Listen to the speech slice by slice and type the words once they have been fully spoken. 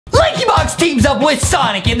LankyBox teams up with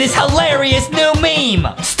Sonic in this hilarious new meme.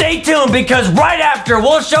 Stay tuned because right after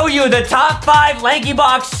we'll show you the top 5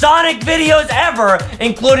 LankyBox Sonic videos ever,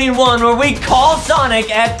 including one where we call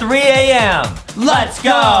Sonic at 3 a.m. Let's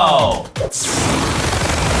go!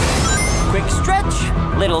 Quick stretch,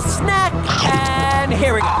 little snack, and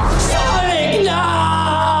here we go. Sonic,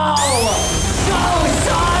 no! Go,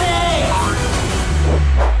 Sonic!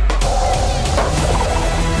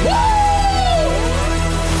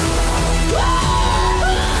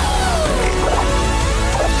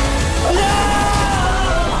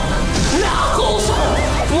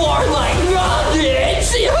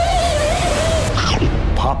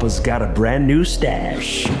 Papa's got a brand new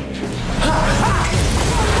stash.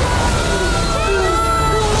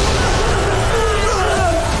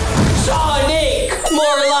 Sonic!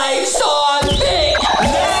 More like Sonic!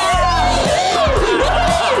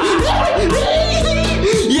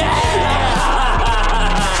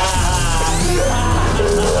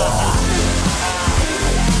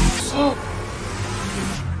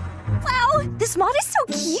 Wow, this mod is so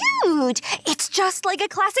cute! It's just like a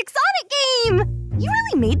classic Sonic game! You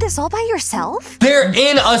really made this all by yourself? They're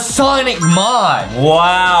in a Sonic mod.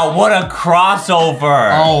 Wow, what a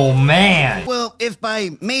crossover! Oh, man. Well, if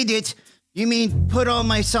by made it, you mean put all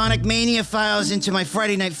my Sonic Mania files into my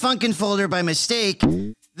Friday Night Funkin' folder by mistake,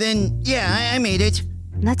 then yeah, I made it.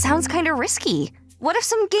 That sounds kind of risky. What if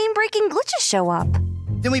some game-breaking glitches show up?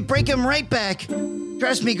 Then we break them right back.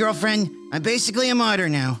 Trust me, girlfriend, I'm basically a modder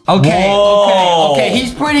now. Okay,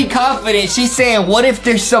 he's pretty confident. She's saying, what if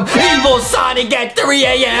there's some evil Sonic at 3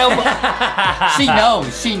 a.m.? She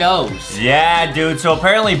knows. Yeah, dude, so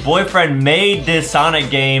apparently boyfriend made this Sonic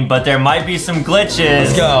game, but there might be some glitches.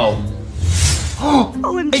 Let's go.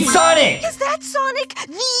 OMG. It's Sonic! Is that Sonic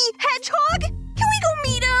the Hedgehog? Can we go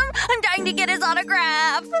meet him? I'm dying to get his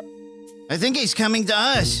autograph. I think he's coming to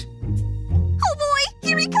us. Oh boy,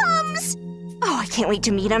 here he comes! Oh, I can't wait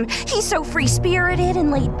to meet him. He's so free-spirited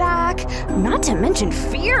and laid back, not to mention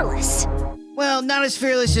fearless. Well, not as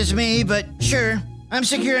fearless as me, but sure. I'm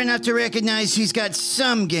secure enough to recognize he's got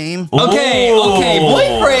some game. Okay,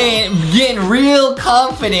 boyfriend getting real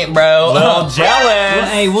confident, bro. A little jealous.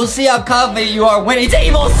 Hey, we'll see how confident you are when it's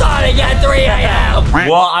evil Sonic at 3 a.m.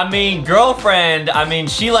 Well, I mean, girlfriend,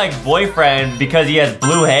 she likes boyfriend because he has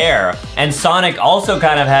blue hair. And Sonic also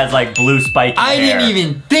kind of has like blue spiky hair. I didn't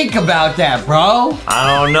even think about that, bro.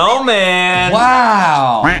 I don't know, man.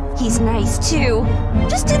 Wow. He's nice too.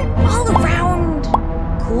 Just an all-around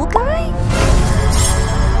cool guy?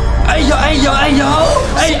 Hey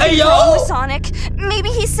yo! Oh, Sonic. Maybe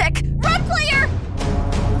he's sick. Run, player!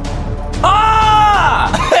 Ah!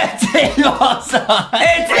 It's evil Sonic.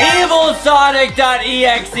 It's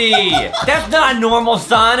evilsonic.exe. That's not normal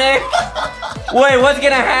Sonic. Wait, what's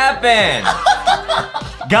gonna happen?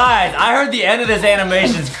 Guys, I heard the end of this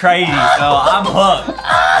animation's crazy, so I'm hooked.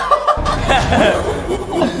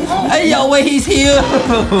 Hey yo, wait, he's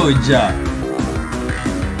huge.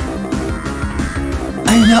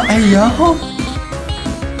 Hey yo.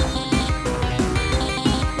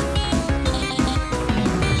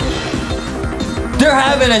 They're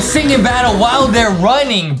having a singing battle while they're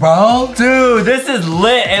running, bro. Dude, this is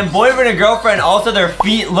lit. And boyfriend and girlfriend, also their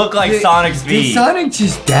feet look like Sonic's feet. Did Sonic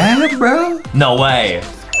just dab, bro? No way.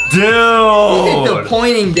 Dude. Look at the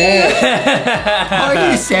pointing dab.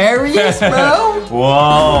 Are you serious, bro?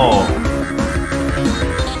 Whoa.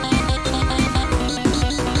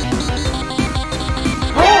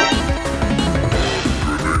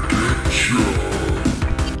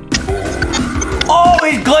 Oh,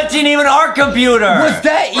 he's glitching even our computer. Was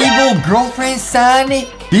that evil girlfriend Sonic?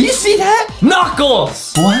 Did you see that?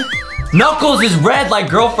 Knuckles. What? Knuckles is red like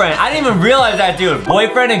girlfriend. I didn't even realize that, dude.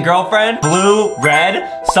 Boyfriend and girlfriend, blue, red.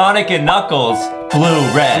 Sonic and Knuckles,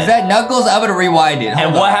 blue, red. Is that Knuckles? I'm gonna rewind it.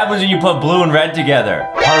 And what happens when you put blue and red together?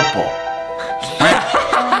 Purple.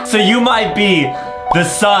 So you might be the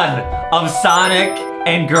son of Sonic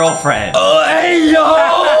and girlfriend. Hey, yo!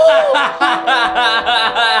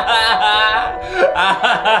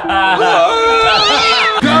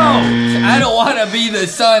 I don't want to be the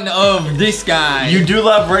son of this guy. You do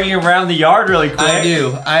love running around the yard really quick. I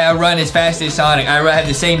do. I run as fast as Sonic. I have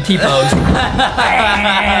the same T-pose.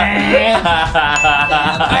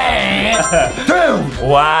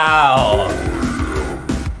 Wow.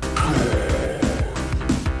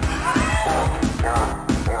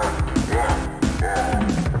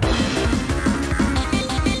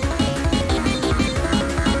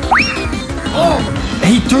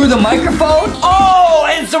 He threw the microphone? Oh,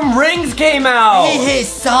 and some rings came out. He hit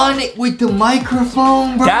Sonic with the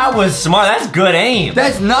microphone, bro. That was smart. That's good aim.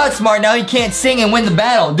 That's not smart. Now he can't sing and win the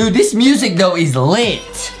battle. Dude, this music, though, is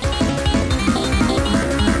lit.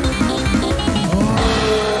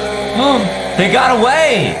 They got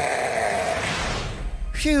away.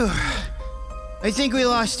 Phew. I think we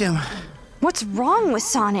lost him. What's wrong with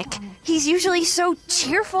Sonic? He's usually so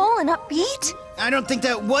cheerful and upbeat. I don't think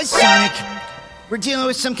that was Sonic. We're dealing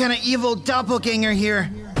with some kind of evil doppelganger here.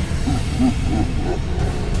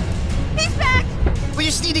 He's back! We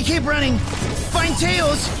just need to keep running. Find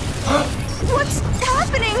Tails. What's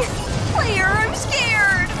happening? Player, I'm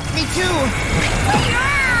scared. Me too.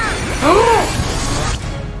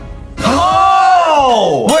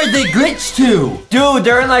 Oh! Where'd they glitch to? Dude,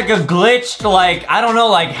 they're in like a glitched, like, I don't know,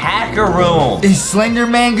 like hacker room. Is Slender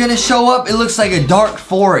Man gonna show up? It looks like a dark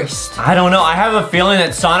forest. I don't know. I have a feeling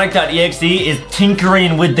that Sonic.exe is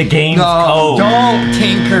tinkering with the game's code. Don't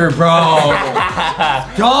tinker, bro.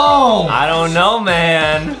 Don't. I don't know,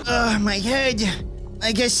 man. My head.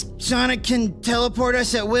 I guess Sonic can teleport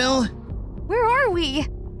us at will. Where are we?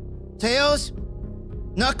 Tails?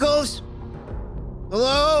 Knuckles?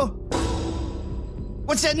 Hello?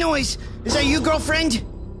 What's that noise? Is that you, girlfriend?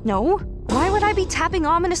 No. Why would I be tapping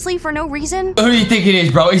ominously for no reason? Who do you think it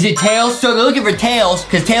is, bro? Is it Tails? So they're looking for Tails,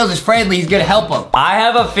 because Tails is friendly. He's gonna help them. I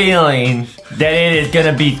have a feeling that it is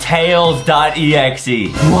gonna be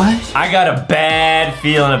Tails.exe. What? I got a bad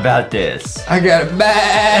feeling about this. I got a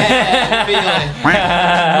bad feeling.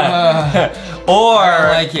 Or I don't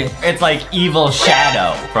like it. It's like Evil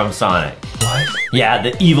Shadow from Sonic. What? Yeah,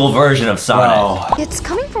 the evil version of Sonic. Bro. It's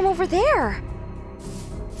coming from over there.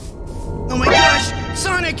 Oh my gosh!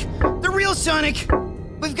 Sonic! The real Sonic!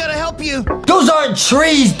 We've got to help you! Those aren't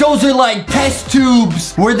trees. Those are like test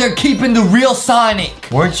tubes where they're keeping the real Sonic.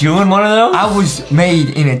 Weren't you in one of those? I was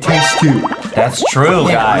made in a test tube. That's true,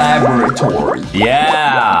 In a guys. laboratory.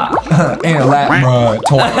 Yeah. In a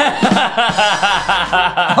laboratory.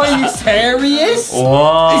 Are you serious?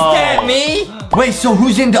 Whoa. Is that me? Wait, so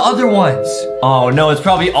who's in the other ones? Oh, no, it's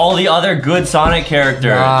probably all the other good Sonic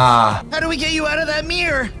characters. Ah. How do we get you out of that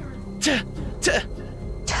mirror?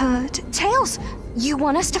 Tails, you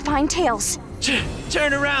want us to find Tails.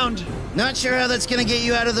 Turn around. Not sure how that's gonna get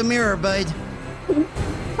you out of the mirror, bud.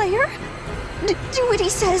 Player? Do what he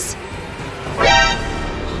says.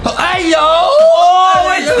 Hey, yo! Oh,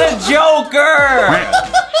 it's the Joker!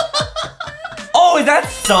 Oh, is that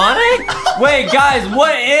Sonic? Wait, guys,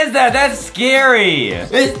 what is that? That's scary.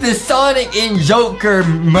 It's the Sonic and Joker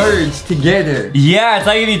merged together. Yeah, it's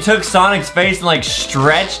like if you took Sonic's face and like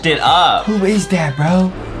stretched it up. Who is that,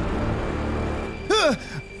 bro?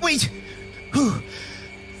 Wait!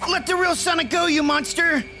 Let the real Sonic go, you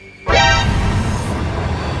monster!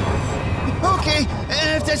 Okay,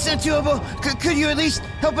 if that's not doable, could you at least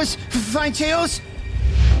help us find Tails?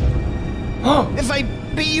 If I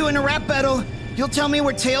beat you in a rap battle, you'll tell me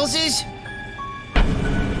where Tails is?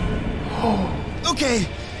 Okay,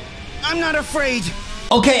 I'm not afraid.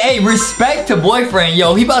 Okay, hey, respect to boyfriend.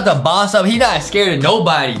 Yo, he about to boss up. He not scared of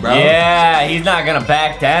nobody, bro. Yeah, he's not gonna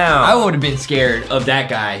back down. I would have been scared of that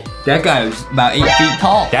guy. That guy was about 8 feet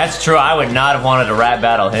tall. That's true. I would not have wanted to rap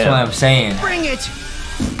battle him. That's what I'm saying. Bring it!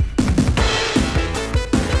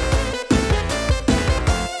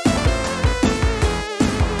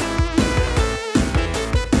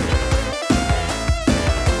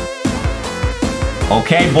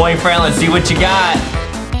 Okay, boyfriend, let's see what you got.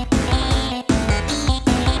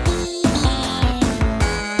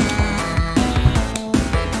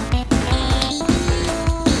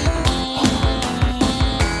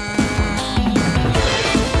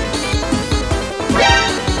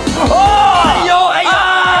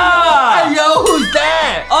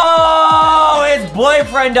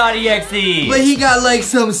 Boyfriend.exe. But he got like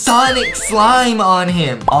some Sonic slime on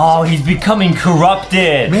him. Oh, he's becoming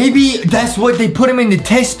corrupted. Maybe that's what they put him in the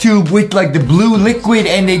test tube with, like the blue liquid,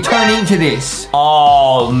 and they turn into this.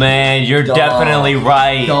 Oh man, you're definitely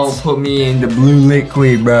right. Don't put me in the blue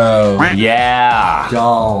liquid, bro. Yeah.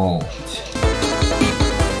 Don't.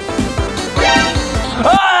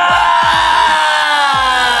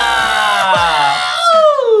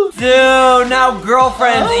 Dude, now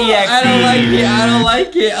girlfriend's EXE. I don't like it. I don't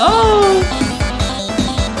like it. Oh.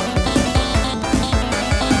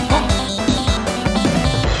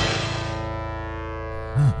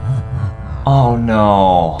 Oh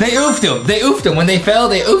no. They oofed him. They oofed him. When they fell,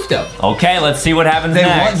 they oofed him. Okay, let's see what happens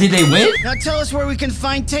next. Did they win? Now tell us where we can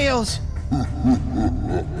find Tails.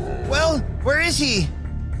 Well, where is he?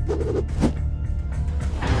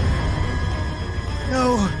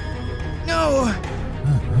 No. No.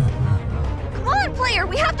 Come on, player.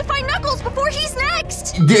 We have to find Knuckles Tails before he's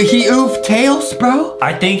next. Did he oof Tails, bro?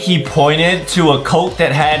 I think he pointed to a coat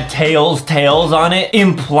that had Tails on it,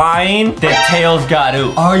 implying that Tails got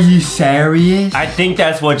oofed. Are you serious? I think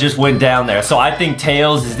that's what just went down there. So I think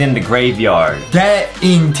Tails is in the graveyard. That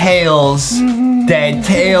entails that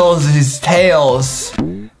Tails is Tails.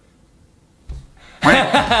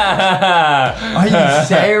 Are you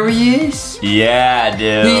serious? Yeah,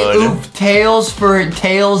 dude. He oofed Tails for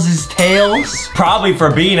Tails is Tails? Probably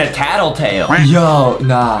for being a tattletale. Yo,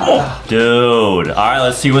 nah. Dude. All right,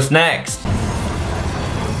 let's see what's next.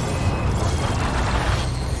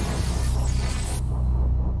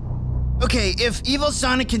 Okay, if Evil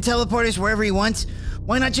Sonic can teleport us wherever he wants,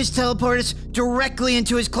 why not just teleport us directly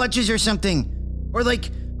into his clutches or something? Or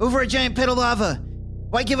like, over a giant pit of lava?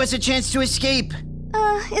 Why give us a chance to escape?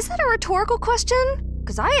 Is that a rhetorical question?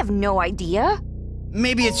 Because I have no idea.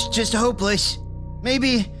 Maybe it's just hopeless.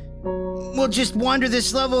 Maybe we'll just wander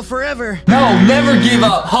this level forever. No, never give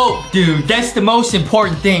up hope, dude. That's the most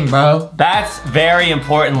important thing, bro. That's very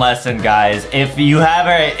important lesson, guys. If you're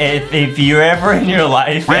ever in your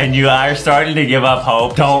life and you are starting to give up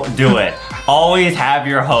hope, don't do it. Always have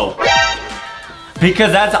your hope.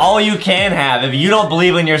 Because that's all you can have. If you don't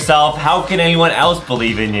believe in yourself, how can anyone else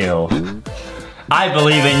believe in you? I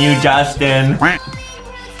believe in you, Justin. I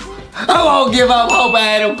won't give up hope,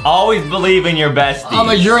 Adam. Always believe in your bestie. I'm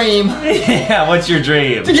a dream. Yeah, what's your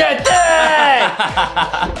dream? To get there!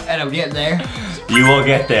 Adam, get there. You will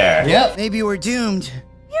get there. Yep. Maybe we're doomed.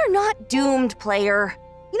 You're not doomed, player.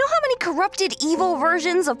 You know how many corrupted evil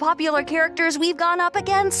versions of popular characters we've gone up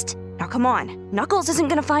against? Now come on, Knuckles isn't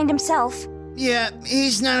gonna find himself. Yeah,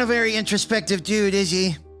 he's not a very introspective dude, is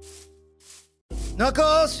he?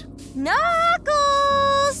 Knuckles?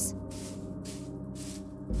 Knuckles!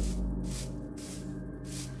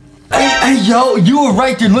 Hey, yo, you were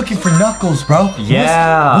right. They're looking for Knuckles, bro.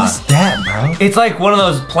 Yeah. What's that, bro? It's like one of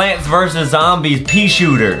those Plants vs. Zombies pea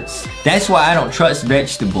shooters. That's why I don't trust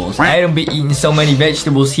vegetables. Adam be eating so many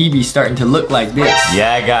vegetables, he be starting to look like this.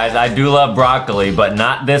 Yeah, guys, I do love broccoli, but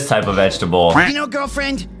not this type of vegetable. You know,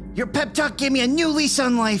 girlfriend, your pep talk gave me a new lease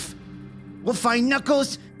on life. We'll find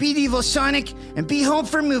Knuckles, beat Evil Sonic, and be home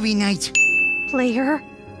for movie night. Player,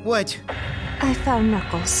 What? I found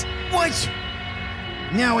Knuckles. What?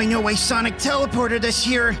 Now I know why Sonic teleported us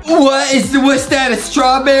here. What's that, a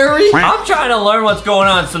strawberry? I'm trying to learn what's going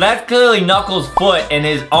on. So that's clearly Knuckles' foot and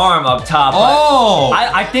his arm up top. Oh!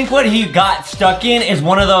 I think what he got stuck in is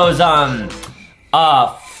one of those,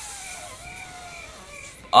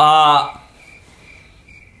 oh,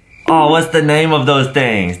 what's the name of those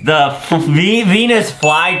things? The Venus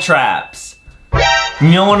flytraps.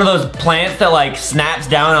 You know, one of those plants that like snaps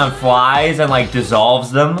down on flies and like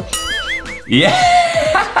dissolves them? Yeah.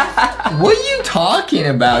 What are you talking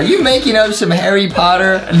about? Are you making up some Harry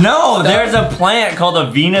Potter? No, there's a plant called a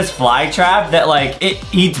Venus flytrap that like, it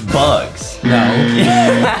eats bugs. No.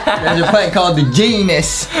 There's a plant called the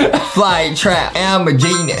genus flytrap. I'm a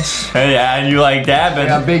genus. Yeah, and you like dabbing. I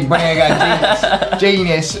got a big brain, I got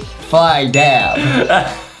genus fly dab.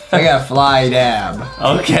 I got a fly dab.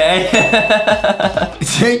 Okay.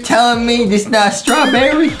 So you're telling me this not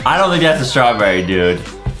strawberry? I don't think that's a strawberry, dude.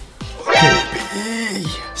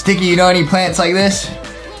 Sticky, you know any plants like this?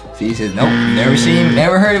 See, he says, nope,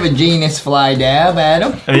 never heard of a genus fly dab,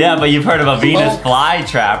 Adam. Yeah, but you've heard of a Venus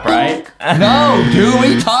flytrap, right? No, dude, what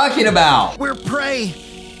are you talking about? We're prey.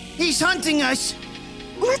 He's hunting us.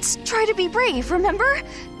 Let's try to be brave, remember?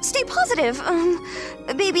 Stay positive.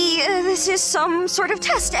 Maybe this is some sort of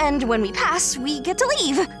test, and when we pass, we get to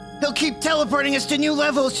leave. He'll keep teleporting us to new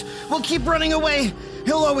levels. We'll keep running away.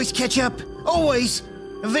 He'll always catch up. Always.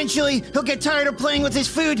 Eventually, he'll get tired of playing with his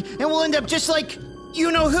food, and we'll end up just like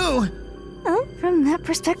you-know-who. Well, from that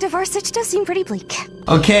perspective, our sitch does seem pretty bleak.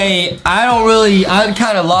 Okay, it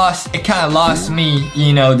kind of lost me,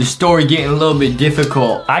 you know, the story getting a little bit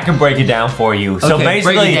difficult. I can break it down for you. So Okay,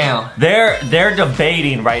 basically, break it down. they're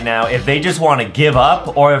debating right now if they just want to give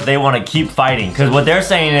up or if they want to keep fighting. Because what they're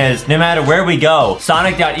saying is, no matter where we go,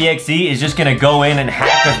 Sonic.exe is just going to go in and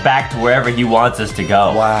hack us back to wherever he wants us to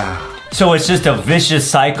go. Wow. So it's just a vicious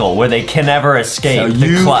cycle where they can never escape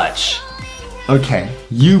the clutch. Okay,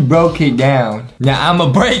 you broke it down. Now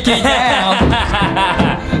I'ma break it down.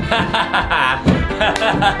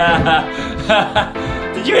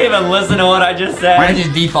 Did you even listen to what I just said? I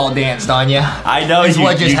just default danced on you. I know It's you,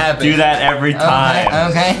 what just you happened. do that every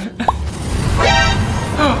time. Okay.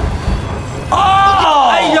 Oh!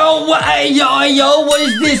 Hey yo, what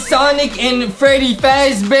is this? Sonic and Freddy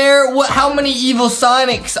Fazbear? How many evil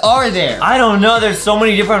Sonics are there? I don't know, there's so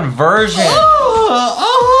many different versions.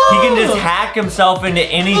 Oh, He can just hack himself into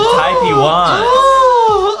any type he wants.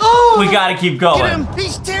 We gotta keep Get going. him!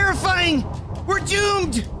 He's terrifying! We're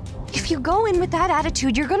doomed! If you go in with that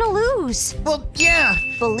attitude, you're gonna lose. Well, yeah.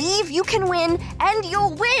 Believe you can win, and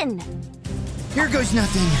you'll win. Here goes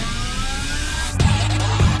nothing.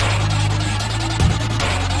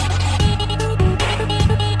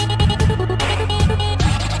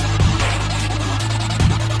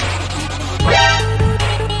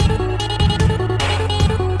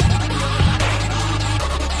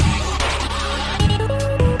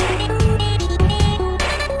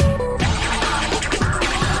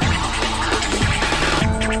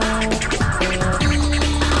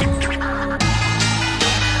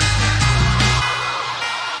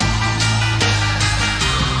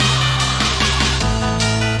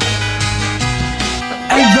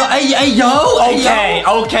 Hey,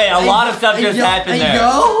 yo. Okay, a lot of stuff just happened there.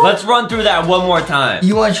 Let's run through that one more time.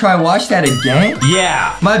 You want to try and watch that again?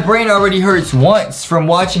 Yeah. My brain already hurts once from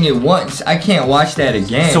watching it once. I can't watch that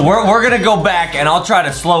again. So we're gonna go back and I'll try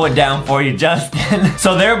to slow it down for you, Justin.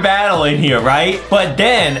 So they're battling here, right? But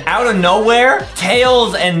then, out of nowhere,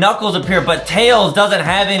 Tails and Knuckles appear, but Tails doesn't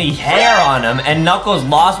have any hair on him, and Knuckles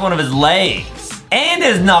lost one of his legs. And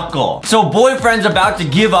his knuckle. So boyfriend's about to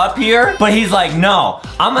give up here, but he's like, no,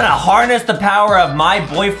 I'm gonna harness the power of my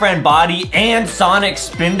boyfriend body and Sonic's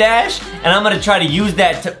spin dash, and I'm gonna try to use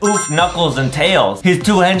that to oof Knuckles and Tails, his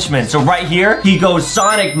two henchmen. So right here, he goes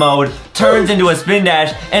Sonic mode, turns into a spin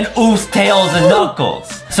dash, and oofs Tails and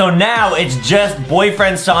Knuckles. So now it's just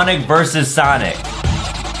boyfriend Sonic versus Sonic.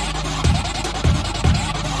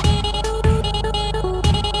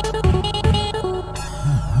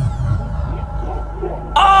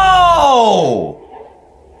 Oh!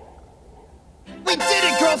 We did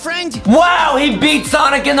it, girlfriend! Wow, he beat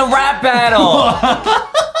Sonic in the rap battle!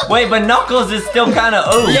 Wait, but Knuckles is still kind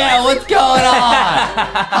of ooh. Yeah, what's going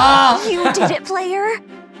on? You did it, player.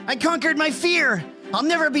 I conquered my fear. I'll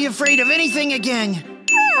never be afraid of anything again.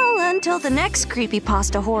 Well, until the next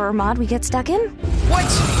creepypasta horror mod we get stuck in. What?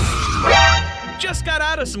 Just got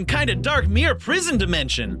out of some kind of dark mirror prison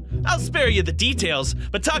dimension. I'll spare you the details,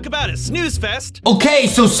 but talk about a snooze fest. Okay,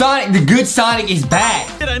 so Sonic, the good Sonic is back.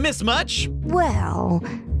 Did I miss much? Well,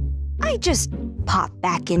 I just pop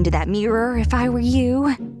back into that mirror if I were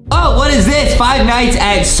you. Oh, what is this? Five Nights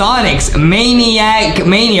at Sonic's Maniac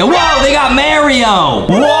Mania. Whoa, they got Mario.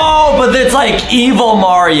 Whoa, but it's like evil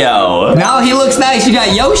Mario. Now he looks nice. You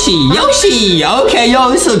got Yoshi. Yoshi. Okay, yo,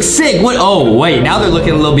 this looks sick. What? Oh, wait, now they're looking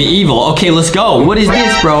a little bit evil. Okay, let's go. What is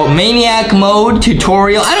this, bro? Maniac mode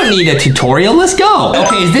tutorial. I don't need a tutorial. Let's go.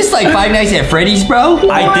 Okay, is this like Five Nights at Freddy's, bro?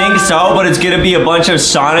 I think so, but it's gonna be a bunch of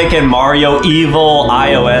Sonic and Mario evil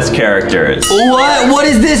iOS characters. What? What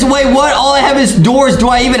is this? Wait, what? All I have is doors. Do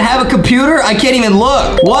I even have a computer? I can't even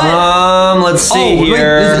look. What? Let's see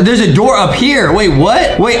here. Wait, there's a door up here. Wait,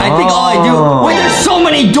 what? Wait, I think all I do. Wait, there's so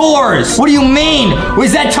many doors. What do you mean?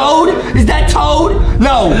 Is that Toad? Is that Toad?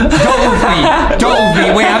 No, don't move me. Don't move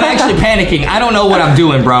me. Wait, I'm actually panicking. I don't know what I'm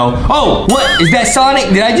doing, bro. Oh, what? Is that Sonic?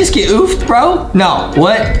 Did I just get oofed, bro? No,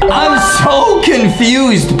 what? I'm so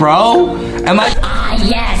confused, bro. Am I? Ah,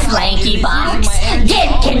 yes, LankyBox.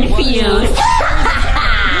 Get confused.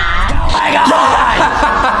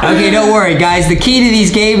 Okay, don't worry, guys. The key to these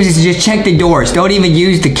games is to just check the doors. Don't even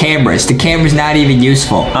use the cameras. The camera's not even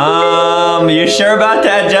useful. You sure about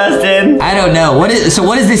that, Justin? I don't know. What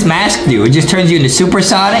does this mask do? It just turns you into Super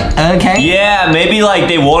Sonic? Okay. Yeah, maybe like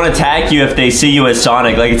they won't attack you if they see you as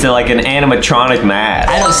Sonic. Like it's like an animatronic mask.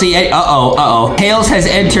 I don't see any. Uh-oh. Tails has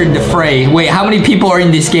entered the fray. Wait, how many people are in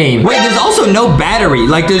this game? Wait, there's also no battery.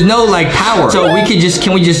 Like, there's no, like, power. So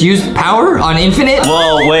can we just use power on infinite?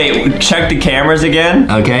 Well, wait, check the cameras again.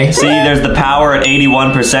 Okay. See, there's the power at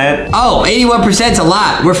 81%. Oh, 81%'s a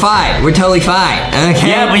lot. We're fine. We're totally fine. Okay.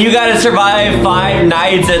 Yeah, but you gotta survive 5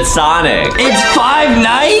 nights at Sonic. It's 5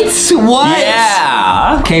 nights? What?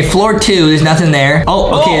 Yeah. Okay, floor 2. There's nothing there.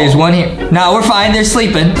 Oh, okay, there's one here. No, we're fine. They're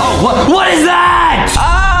sleeping. Oh, what is that?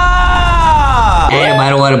 Ah! Damn, I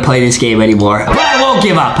don't want to play this game anymore. But I won't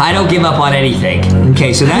give up. I don't give up on anything.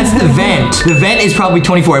 Okay, so that's the vent. The vent is probably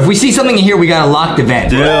 24. If we see something in here, we gotta lock the vent.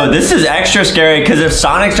 Dude, this is extra scary because if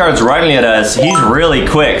Sonic starts running at us, he's really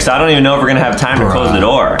quick. So I don't even know if we're gonna have time to close the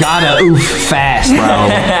door. Gotta oof fast, bro.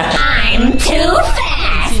 I'm too fast.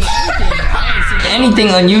 Anything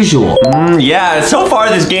unusual? Yeah, so far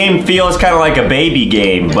this game feels kind of like a baby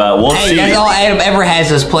game, but we'll see. That's all Adam ever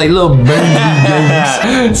has us play, little baby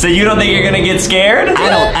games. So you don't think you're gonna get scared?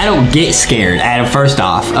 I don't get scared, Adam, first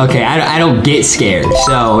off. Okay, I don't get scared.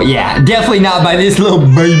 So, yeah, definitely not by this little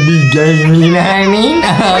baby game, you know what I mean?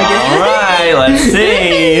 Okay. Alright. right, let's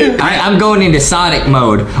see. I'm going into Sonic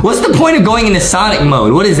mode. What's the point of going into Sonic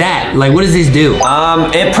mode? What is that? Like, what does this do?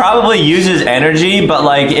 It probably uses energy, but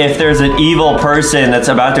like if there's an evil person that's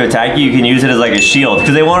about to attack you, you can use it as like a shield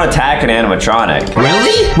because they won't attack an animatronic.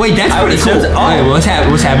 Really? Wait, that's pretty cool. Oh. Wait, what's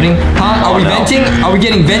happening? Huh? Are we venting? Are we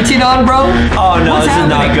getting vented on, bro? Oh no, this is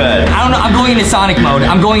not good. I don't know. I'm going into Sonic mode.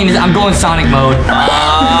 I'm going Sonic mode.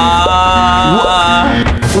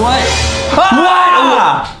 What?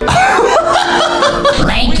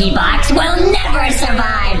 LankyBox will never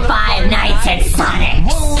survive 5 nights at Sonic.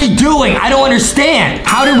 What are you doing? I don't understand.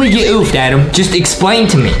 How did we get oofed, Adam? Just explain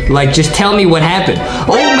to me. Like, just tell me what happened.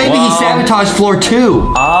 Oh, maybe he sabotaged floor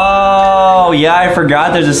 2. Oh, yeah, I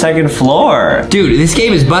forgot there's a second floor. Dude, this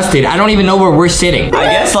game is busted. I don't even know where we're sitting. I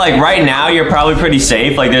guess, like, right now, you're probably pretty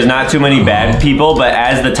safe. Like, there's not too many bad people, but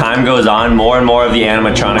as the time goes on, more and more of the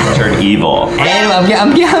animatronics turn evil. Adam,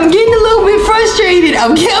 I'm getting a little bit frustrated.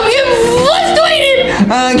 I'm getting frustrated.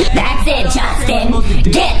 That's it, Justin.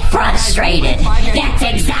 Get frustrated. That's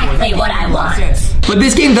exactly what I want. But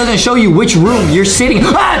this game doesn't show you which room you're sitting.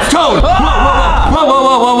 Ah, it's Toad!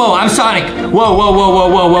 Whoa, I'm Sonic.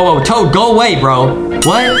 Whoa. Toad, go away, bro.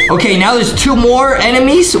 What? Okay, now there's 2 more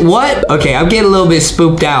enemies? What? Okay, I'm getting a little bit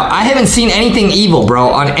spooked out. I haven't seen anything evil, bro,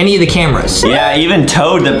 on any of the cameras. Yeah, even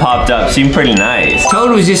Toad that popped up seemed pretty nice. Toad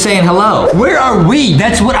was just saying hello. Where are we?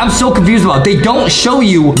 That's what I'm so confused about. They don't show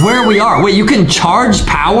you where we are. Wait, you can charge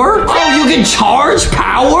power? Oh, you can charge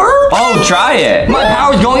power? Oh, try it. My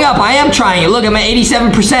power's going up. I am trying it. Look, I'm at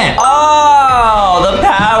 87%. Oh, the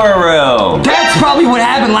power room. That's probably what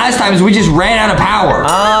happened last time is we just ran out of power.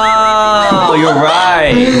 Oh, you're right.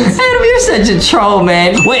 Adam, you're such a troll,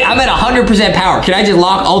 man. Wait, I'm at 100% power. Can I just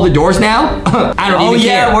lock all the doors now? I don't even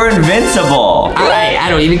care. Oh, yeah, we're invincible. I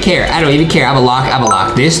don't even care. I don't even care. I'm gonna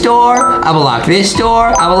lock this door. I'm gonna lock this door.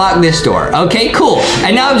 I'm gonna lock this door. Okay, cool.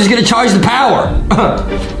 And now I'm just gonna charge the power.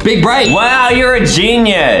 Big brain. Wow, you're a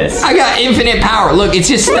genius. I got infinite power. Look, it's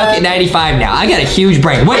just stuck at 95 now. I got a huge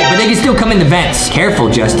brain. Wait, but they can still come in the vents. Careful,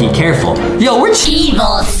 Justy, careful. Yo, we're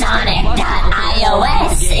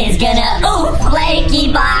EvilSonic.iOS is gonna oof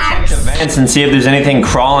LankyBox. Vents and see if there's anything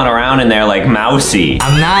crawling around in there like mousy.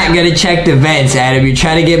 I'm not gonna check the vents, Adam. You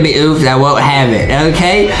try to get me oofed, I won't have it,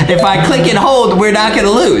 okay? If I click and hold, we're not gonna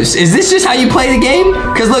lose. Is this just how you play the game?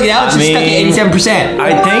 Because look, now it's just stuck at 87%.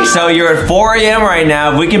 I think so. You're at 4 a.m. right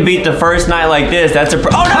now. If we can beat the first night like this, that's a oh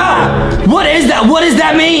no! What is that? What does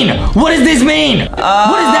that mean? What does this mean? What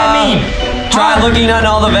does that mean? Try looking on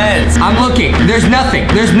all the vents. I'm looking. There's nothing.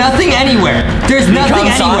 There's nothing anywhere. There's nothing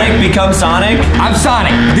anywhere. Become Sonic? I'm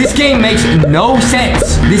Sonic. This game makes no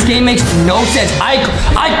sense. This game makes no sense. I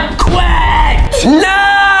quit! No!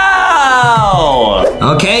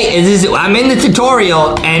 Okay, I'm in the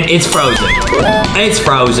tutorial and it's frozen. It's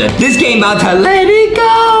frozen. This game about to let it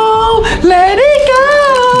go. Let it go.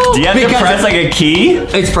 Do you have to press like a key?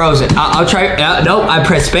 It's frozen. I'll try. No, I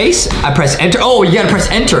press space. I press enter. Oh, you gotta press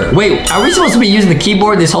enter. Wait, are we supposed to be using the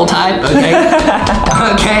keyboard this whole time? Okay.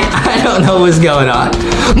 Okay, I don't know what's going on.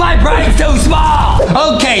 My brain's too small.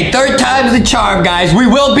 Okay, 3rd time's the charm, guys. We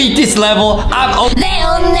will beat this level.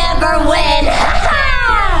 They'll never win.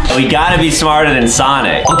 We gotta be smarter than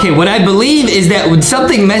Sonic. Okay, what I believe is that when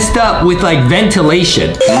something messed up with like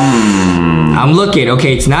ventilation. I'm looking.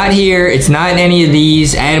 Okay, it's not here. It's not in any of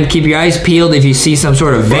these. Adam, keep your eyes peeled if you see some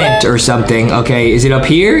sort of vent or something. Okay, is it up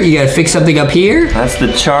here? You gotta fix something up here? That's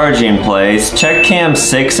the charging place. Check cam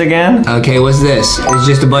 6 again. Okay, what's this? It's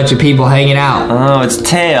just a bunch of people hanging out. Oh, it's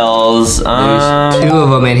Tails. There's 2 of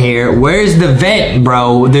them in here. Where's the vent,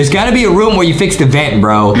 bro? There's gotta be a room where you fix the vent,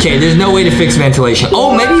 bro. Okay, there's no way to fix ventilation.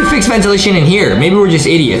 Oh, maybe you fix ventilation in here. Maybe we're just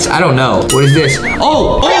idiots. I don't know. What is this?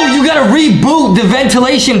 Oh, you gotta reboot the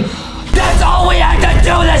ventilation. That's all we had to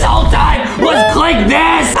do this whole time was click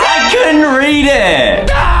this. I couldn't read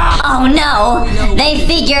it. Oh no, they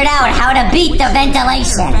figured out how to beat the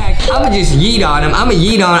ventilation. I'ma just yeet on him. I'ma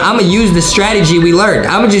use the strategy we learned.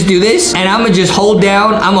 I'ma just do this, and I'ma just hold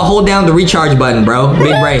down the recharge button, bro.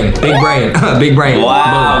 Big brain, big brain, big brain.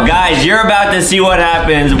 Wow, boom. guys, you're about to see what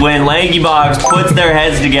happens when LankyBox puts their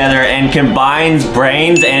heads together and combines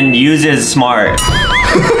brains and uses smart.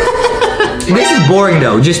 This is boring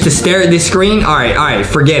though, just to stare at this screen. All right,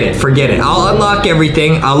 forget it. I'll unlock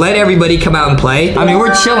everything. I'll let everybody come out and play. I mean,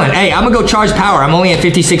 we're chilling. Hey, I'm gonna go charge power. I'm only at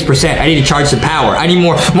 56%. I need to charge some power. I need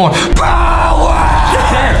more power.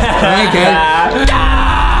 Okay.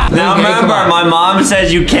 Now Okay, remember, come on. my mom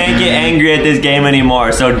says you can't get angry at this game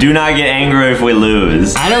anymore, so do not get angry if we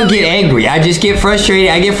lose. I don't get angry. I just get frustrated.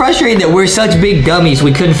 I get frustrated that we're such big dummies.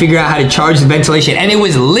 We couldn't figure out how to charge the ventilation, and it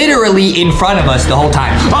was literally in front of us the whole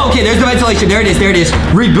time. Oh, okay, there's the ventilation. There it is. There it is.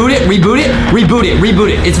 Reboot it. Reboot it. Reboot it. Reboot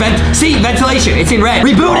it. It's see, ventilation. It's in red.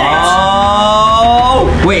 Reboot it. Oh!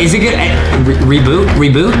 Wait, is it good? Reboot.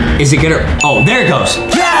 Reboot. Is it good? Oh, there it goes.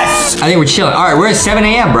 Yes. I think we're chilling. All right, we're at 7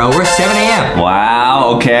 a.m., bro. We're at 7 a.m.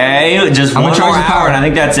 Wow. Okay. Just I'm one gonna charge more the power, hour, and I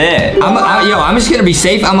think that's it. I'm just gonna be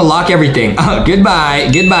safe. I'm gonna lock everything. Goodbye.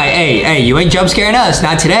 Goodbye. Hey, you ain't jump scaring us.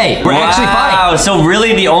 Not today. We're actually fine. Wow. So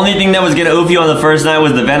really, the only thing that was gonna oof you on the first night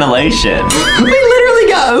was the ventilation. We literally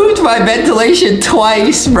got oofed by ventilation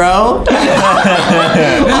twice, bro.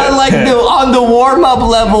 on the warm-up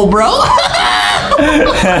level, bro.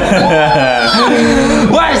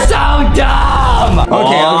 We're so dumb.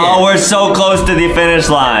 Okay. We're so close to the finish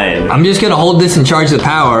line. I'm just gonna hold this and charge the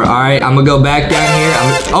power. All right, I'm gonna go back down here.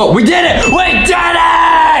 Oh, we did it! We did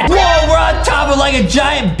it! Whoa, we're on top of like a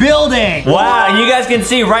giant building. Wow, you guys can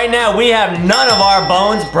see right now we have none of our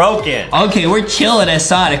bones broken. Okay, we're chilling as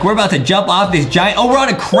Sonic. We're about to jump off this giant. Oh, we're on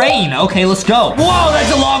a crane. Okay, let's go. Whoa,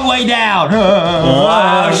 that's a long way down.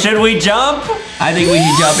 Wow, should we jump? I think we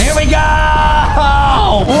should jump. Here we go!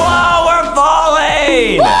 Whoa, we're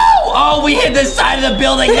falling! Woo! Oh, we hit the side of the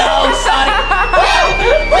building. Go, Sonic!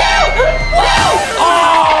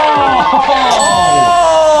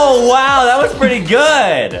 Oh, wow, that was pretty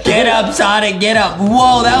good. Get up, Sonic, get up.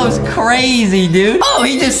 Whoa, that was crazy, dude. Oh,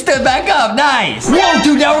 he just stood back up. Nice. Whoa,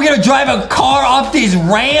 dude, now we're gonna drive a car off this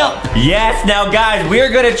ramp. Yes, now guys, we are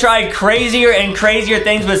gonna try crazier and crazier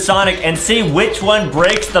things with Sonic and see which one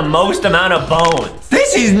breaks the most amount of bones.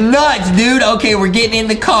 This is nuts, dude. Okay, we're getting in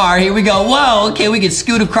the car. Here we go. Whoa, okay, we can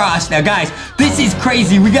scoot across. Now, guys, this is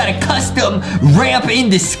crazy. We got a custom ramp in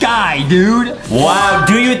the sky, dude. Wow,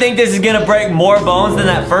 do you think this is gonna break more bones than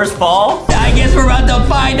that first fall? I guess we're about to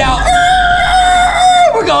find out.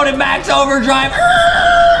 We're going in max overdrive.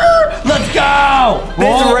 Let's go.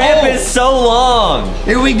 This ramp is so long.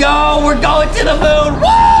 Here we go. We're going to the moon.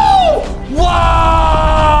 Whoa! Whoa!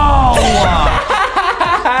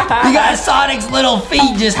 You got Sonic's little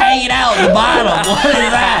feet just hanging out at the bottom. What is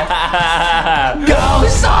that? Go,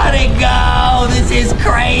 Sonic, go. This is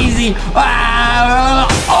crazy. Oh!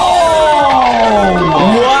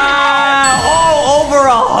 Wow! Oh, over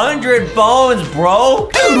 100 bones, bro.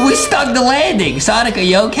 Dude, we stuck the landing. Sonic, are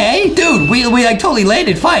you okay? Dude, we like totally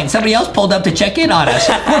landed fine. Somebody else pulled up to check in on us.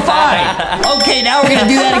 We're fine. Okay, now we're gonna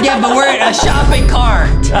do that again, but we're in a shopping cart.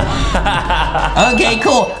 Okay,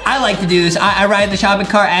 cool. I like to do this. I ride the shopping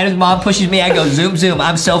cart. Adam's mom pushes me. I go zoom, zoom.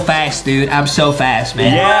 I'm so fast, dude. I'm so fast,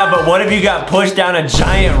 man. Yeah, but what if you got pushed down a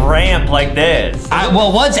giant ramp like this?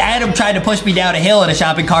 Well, once Adam tried to push me down a hill in a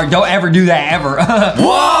shopping cart, don't ever do that ever.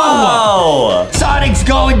 Whoa! Sonic's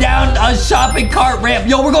going down a shopping cart ramp.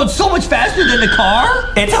 Yo, we're going so much faster than the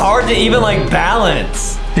car. It's hard to even like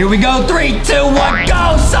balance. Here we go. 3, 2, 1,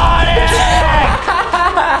 go, Sonic!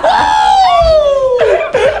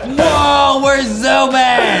 Whoa, we're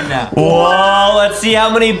zooming. Whoa, let's see how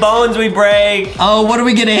many bones we break. Oh, what are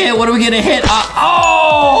we gonna hit? What are we gonna hit?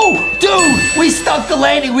 Oh, dude, we stuck the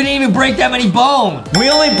landing. We didn't even break that many bones. We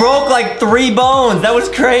only broke like 3 bones. That was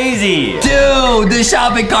crazy. Dude, the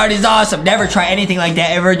shopping cart is awesome. Never try anything like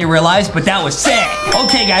that ever in your real lives, but that was sick.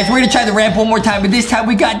 Okay, guys, we're gonna try the ramp one more time, but this time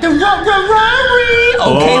we got the Ferrari.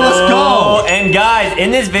 Okay, let's go. And guys,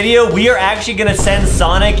 in this video, we are actually gonna send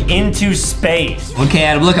Sonic into space. Okay,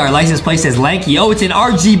 Adam, look, our license plate says Lanky. Oh, it's an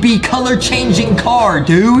RGB color-changing car,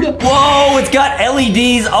 dude. Whoa, it's got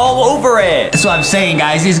LEDs all over it. That's what I'm saying,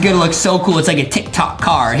 guys. This is gonna look so cool. It's like a TikTok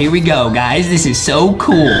car. Here we go, guys. This is so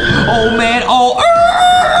cool. Oh, man. Oh,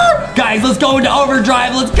 guys, let's go into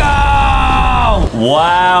overdrive. Let's go.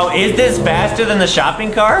 Wow, is this faster than the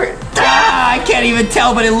shopping cart? I can't even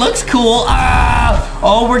tell, but it looks cool.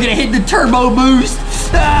 Oh, we're gonna hit the turbo boost.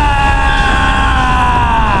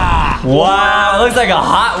 Wow, it looks like a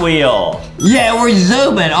Hot Wheel. Yeah, we're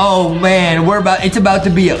zooming. Oh man, it's about to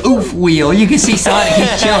be a oof wheel. You can see Sonic,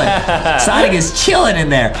 he's chilling. Sonic is chilling in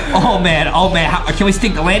there. Oh man, can we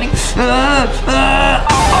stick the landing? Oh!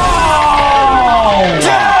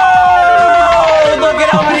 Dude, look at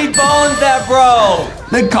how many bones that broke.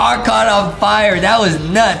 The car caught on fire. That was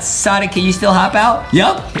nuts. Sonic, can you still hop out?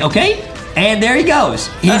 Yup. Okay. And there he goes.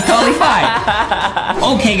 He's totally fine.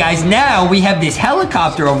 Okay, guys, now we have this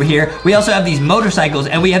helicopter over here. We also have these motorcycles,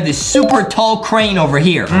 and we have this super tall crane over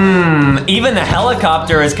here. Even the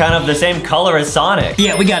helicopter is kind of the same color as Sonic.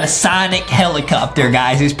 Yeah, we got a Sonic helicopter,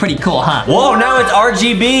 guys. It's pretty cool, huh? Whoa, now it's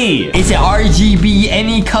RGB. It's an RGB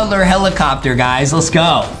any color helicopter, guys. Let's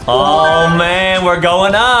go. Oh, man, we're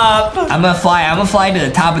going up. I'm gonna fly to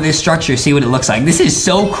the top of this structure, see what it looks like. This is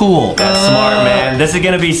so cool. That's smart, man. This is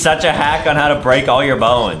gonna be such a hack on how to break all your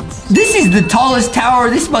bones. This is the tallest tower.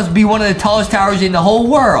 This must be one of the tallest towers in the whole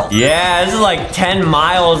world. Yeah, this is like 10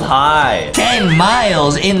 miles high. 10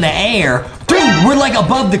 miles in the air. Dude, we're like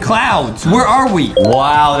above the clouds. Where are we?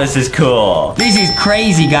 Wow, this is cool. This is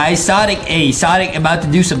crazy, guys. Sonic about to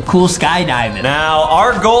do some cool skydiving. Now,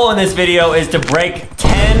 our goal in this video is to break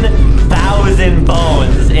 10,000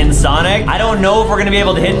 bones in Sonic. I don't know if we're gonna be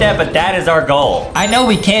able to hit that, but that is our goal. I know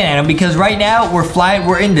we can, Adam, because right now we're flying,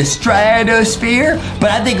 we're in the stratosphere,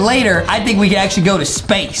 but I think later, we can actually go to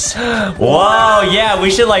space. Whoa, yeah, we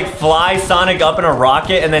should like fly Sonic up in a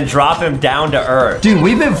rocket and then drop him down to Earth. Dude,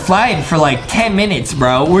 we've been flying for like 10 minutes,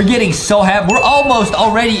 bro. We're getting so happy. We're almost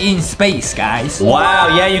already in space, guys. Wow,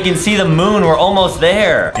 yeah, you can see the moon. We're almost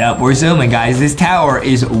there. Yep, we're zooming, guys. This tower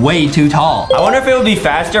is way too tall. I wonder if it would be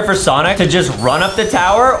faster for Sonic to just run up the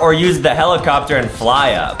tower or use the helicopter and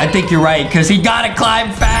fly up. I think you're right, because he gotta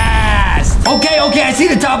climb fast. Okay, I see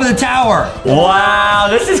the top of the tower. Wow,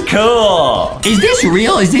 this is cool. Is this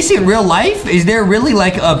real? Is this in real life? Is there really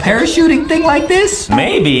like a parachuting thing like this?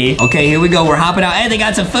 Maybe. Okay, here we go. We're hopping out. Hey, they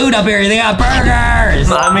got some food up here. They got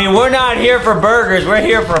burgers. I mean, we're not here for burgers. We're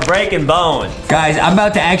here for breaking bones. Guys, I'm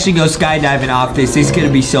about to actually go skydiving off this. This is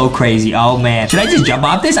gonna be so crazy. Oh, man. Should I just jump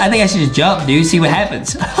off this? I think I should just jump, dude. See what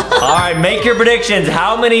happens. All right, make your predictions.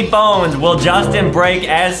 How many bones will Justin break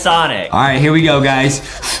as Sonic? All right, here we go, guys.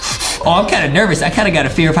 Oh, I'm kind of nervous. I kind of got a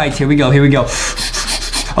fear of heights. Here we go.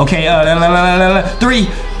 Okay, 3,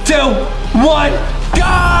 2, 1,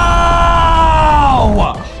 go!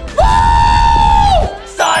 Woo!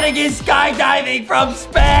 Sonic is skydiving from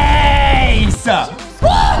space!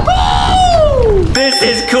 Woohoo! This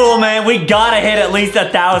is cool, man. We gotta hit at least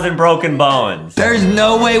 1,000 broken bones. There's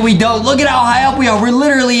no way we don't. Look at how high up we are. We're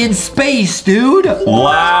literally in space, dude.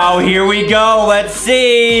 Wow, here we go. Let's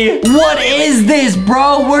see. What is this,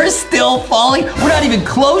 bro? We're still falling. We're not even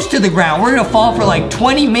close to the ground. We're gonna fall for like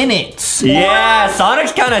 20 minutes. Yeah,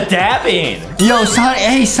 Sonic's kind of dabbing. Yo, Sonic,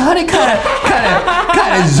 hey, Sonic kind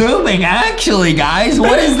of zooming, actually, guys.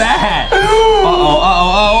 What is that?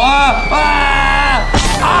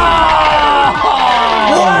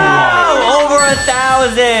 Wow, over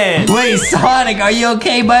 1,000. Wait, Sonic, are you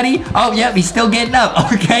okay, buddy? Oh, yep, he's still getting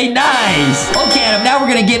up. Okay, nice. Okay, Adam, now we're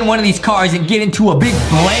gonna get in one of these cars and get into a big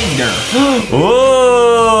blender.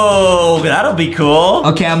 Ooh, that'll be cool.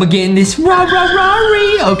 Okay, I'm gonna get in this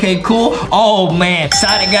Rari. Okay, cool. Oh, man,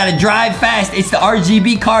 Sonic gotta drive fast. It's the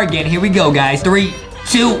RGB car again. Here we go, guys. 3,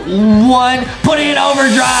 2, 1. Put it in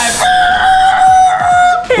overdrive.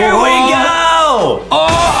 Here we go.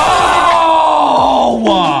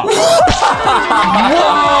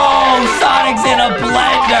 Whoa! Sonic's in a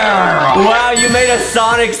blender! Wow, you made a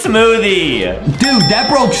Sonic smoothie! Dude, that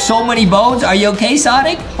broke so many bones. Are you okay,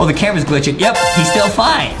 Sonic? Oh, the camera's glitching. Yep, he's still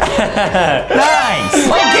fine. Nice!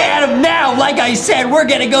 Okay, Adam, now, like I said, we're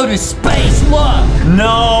gonna go to space. Look!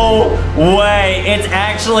 No way! It's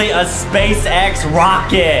actually a SpaceX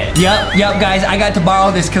rocket! Yep, guys, I got to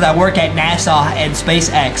borrow this because I work at NASA and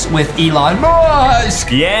SpaceX with Elon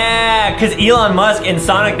Musk. Yeah, because Elon Musk and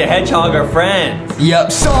Sonic the Hedgehog are friends.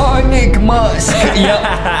 Yep, Sonic Musk.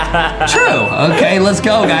 Yep. True. Okay, let's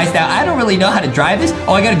go, guys. Now, I don't really know how to drive this.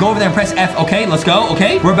 Oh, I gotta go over there and press F. Okay, let's go.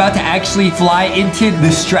 Okay, we're about to actually fly into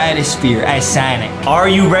the stratosphere as Sonic. Are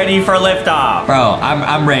you ready for liftoff? Bro,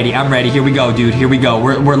 I'm ready. I'm ready. Here we go, dude. Here we go.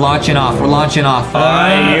 We're launching off. We're launching off. All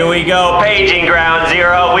right, here we go. Paging ground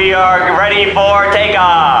zero. We are ready for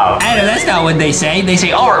takeoff. Adam, that's not what they say. They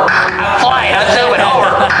say, over. I'm flying. I'm zooming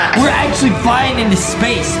over. We're actually flying into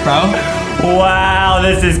space, bro. Wow,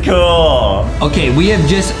 this is cool. Okay, we have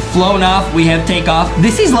just flown off. We have takeoff.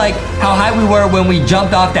 This is like how high we were when we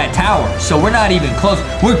jumped off that tower. So we're not even close.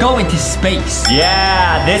 We're going to space.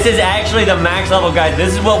 Yeah, this is actually the max level, guys.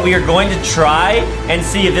 This is what we are going to try and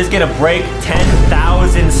see if this is going to break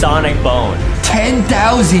 10,000 Sonic bones.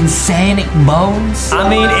 10,000 Sonic bones? I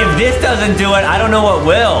mean, if this doesn't do it, I don't know what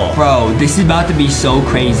will. Bro, this is about to be so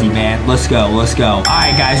crazy, man. Let's go, let's go. All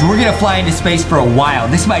right, guys, we're gonna fly into space for a while.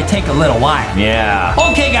 This might take a little while. Yeah.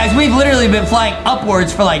 Okay, guys, we've literally been flying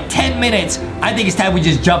upwards for like 10 minutes. I think it's time we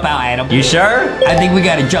just jump out, Adam. You sure? I think we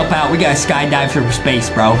gotta jump out. We gotta skydive from space,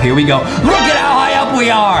 bro. Here we go. Look at how high up we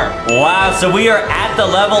are. Wow, so we are at the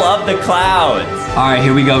level of the clouds. All right,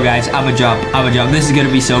 here we go, guys. I'ma jump. This is gonna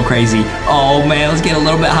be so crazy. Oh, man, let's get a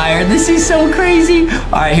little bit higher. This is so crazy.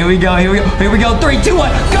 All right, here we go, here we go. Here we go, 3, 2,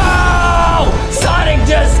 1, go! Sonic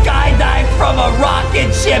just skydived from a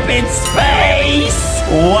rocket ship in space.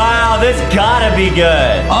 Wow, this gotta be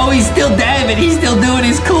good. Oh, he's still dabbing. He's still doing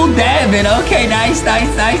his cool dabbing. Okay, nice.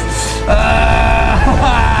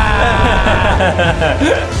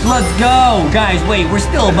 Let's go. Guys, wait, we're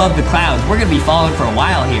still above the clouds. We're gonna be falling for a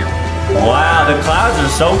while here. Wow, the clouds are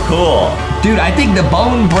so cool. Dude, I think the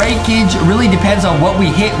bone breakage really depends on what we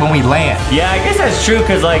hit when we land. Yeah, I guess that's true,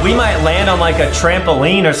 because like we might land on like a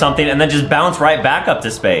trampoline or something and then just bounce right back up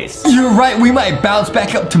to space. You're right, we might bounce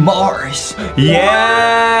back up to Mars.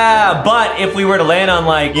 Yeah, but if we were to land on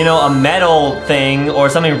like, you know, a metal thing or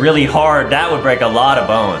something really hard, that would break a lot of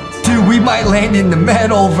bones. Dude, we might land in the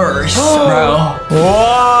metaverse, bro.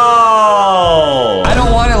 Whoa! I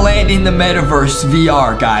don't want to land in the metaverse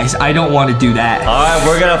VR, guys. I don't want to do that. All right,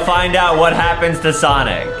 we're gonna find out what happens to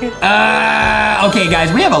Sonic. Okay,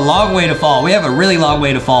 guys, we have a long way to fall. We have a really long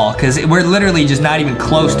way to fall because we're literally just not even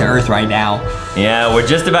close to Earth right now. Yeah, we're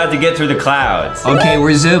just about to get through the clouds. Okay,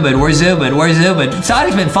 we're zooming.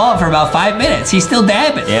 Sonic's been falling for about 5 minutes. He's still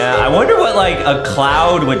dabbing. Yeah, I wonder what like a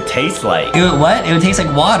cloud would taste like. What? It would taste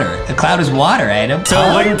like water. A cloud is water, Adam. So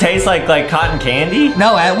it wouldn't taste like cotton candy?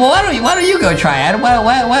 No, Adam. Well, why don't you go try, Adam?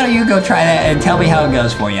 Why don't you go try that and tell me how it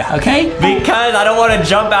goes for you, okay? Because I don't want to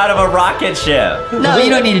jump out of a rocket ship. No, you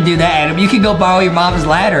don't need to do that, Adam. You can go borrow your mom's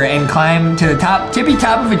ladder and climb to the tippy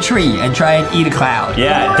top of a tree and try and eat a cloud.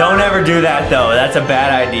 Yeah, don't ever do that though. That's a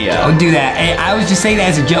bad idea. Don't do that. Hey, I was just saying that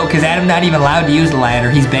as a joke because Adam's not even allowed to use the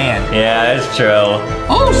ladder. He's banned. Yeah, that's true.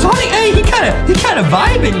 Oh, Sonic, hey, he kind of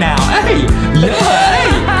vibing now. Hey, yeah,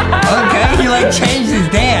 hey. Okay, he like changed his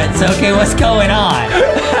dance. Okay, what's going on?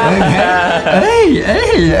 Okay,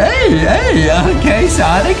 hey. Okay,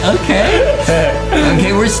 Sonic.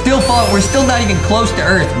 Okay, we're still falling. We're still not even close to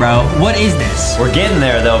Earth, bro. What is this? We're getting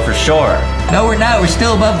there though, for sure. No, we're not. We're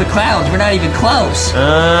still above the clouds. We're not even close.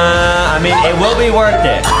 I mean, it will be worth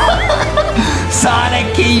it.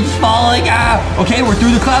 Sonic keeps falling. Okay, we're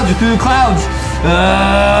through the clouds.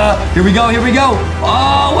 Here we go.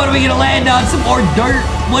 Oh, what are we gonna land on? Some more dirt.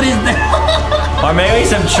 What is that? Or maybe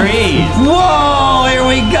some trees. Whoa, here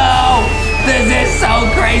we go. This is so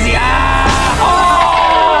crazy. Oh!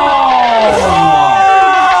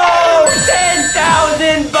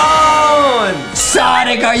 10,000 bones!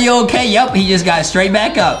 Sonic, are you okay? Yup, he just got straight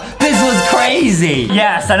back up. This was crazy.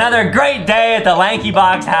 Yes, another great day at the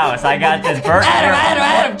LankyBox house. I got this burger.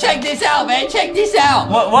 Adam, check this out, man. Check this out.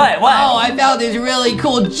 What? Oh, I found this really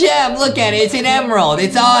cool gem. Look at it. It's an emerald.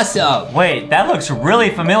 It's awesome. Wait, that looks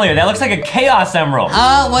really familiar. That looks like a Chaos Emerald.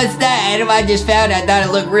 Oh, what's that, Adam? I just found it. I thought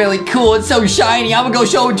it looked really cool. It's so shiny. I'm gonna go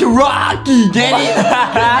show it to Rocky. Get it?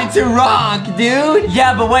 It's a rock, dude.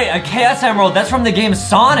 Yeah, but wait, a Chaos Emerald, that's from the game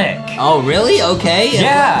Sonic. Oh, really? Okay.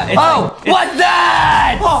 Yeah. What's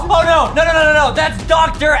that? Oh, no. That's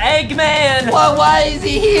Dr. Eggman. Well, why is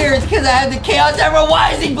he here? It's because I have the Chaos Emerald.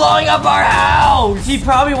 Why is he blowing up our house? He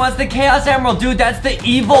probably wants the Chaos Emerald. Dude, that's the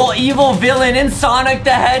evil villain in Sonic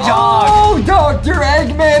the Hedgehog. Oh, Dr.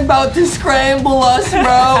 Eggman about to scramble us, bro.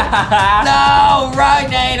 No,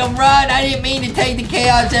 run, Adam, run. I didn't mean to take the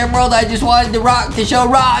Chaos Emerald. I just wanted the rock to show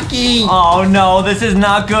Rocky. Oh, no, this is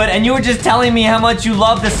not good. And you were just telling me how much you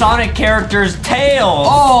love the Sonic character's tails.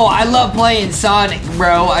 Oh, I love playing Sonic,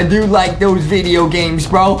 bro. I do like those video games,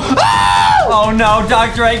 bro. Oh no,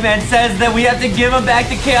 Dr. Eggman says that we have to give him back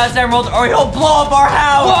the Chaos Emerald or he'll blow up our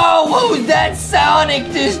house. Whoa, who's that?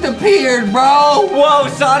 Sonic just appeared, bro. Whoa,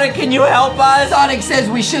 Sonic, can you help us? Sonic says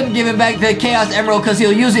we shouldn't give him back the Chaos Emerald because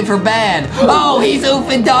he'll use it for bad. Oh, he's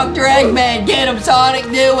oofing Dr. Eggman. Get him, Sonic,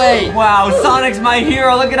 do it. Wow, Sonic's my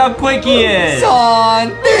hero. Look at how quick he is.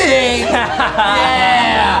 Sonic.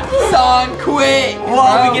 Yeah. Sonic quit.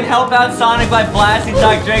 Whoa, we can help out Sonic by blasting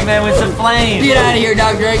Dr. Eggman with some flames. Get out of here,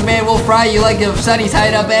 Dr. Eggman. We'll fry you like a Sunny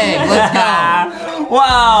side up egg. Let's go.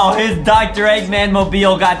 Wow, his Dr. Eggman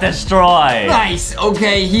mobile got destroyed. Nice.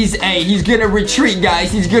 Okay, he's gonna retreat,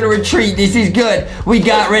 guys. He's gonna retreat. This is good. We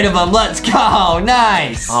got rid of him. Let's go.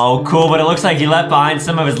 Nice. Oh, cool, but it looks like he left behind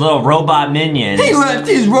some of his little robot minions. He left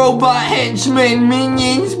his robot henchmen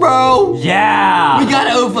minions, bro. Yeah. We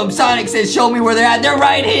gotta oof them. Sonic says, show me where they're at. They're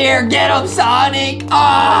right here. Get them, Sonic.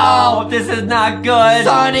 Oh, this is not good.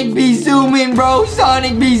 Sonic be zooming, bro.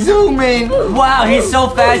 Sonic be zooming. Wow, he's so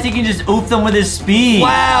fast he can just oof them with his speed.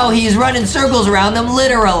 Wow, he's running circles around them,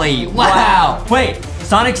 literally. Wow. Wait,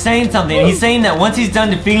 Sonic's saying something. He's saying that once he's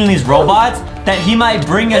done defeating these robots, that he might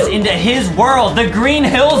bring us into his world, the Green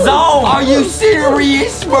Hill Zone. Are you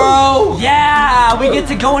serious, bro? Yeah, we get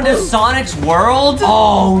to go into Sonic's world.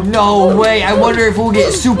 Oh, no way. I wonder if we'll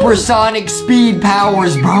get supersonic speed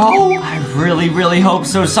powers, bro. I really, really hope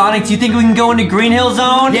so. Sonic, do you think we can go into Green Hill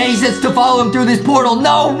Zone? Yeah, he says to follow him through this portal.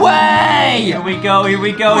 No way. Here we go, here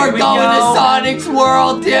we go, We're going to Sonic's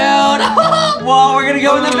world, dude. Whoa, we're gonna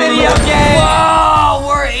go in the video game. Whoa,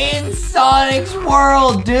 we're in Sonic's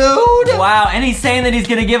world, dude. Wow, and he's saying that he's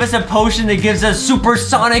gonna give us a potion that gives us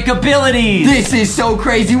supersonic abilities. This is so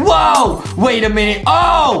crazy. Whoa, wait a minute.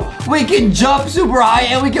 Oh, we can jump super high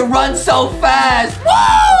and we can run so fast.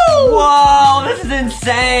 Whoa. Whoa, this is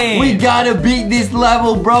insane. We gotta beat this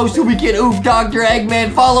level, bro, so we can oof Dr.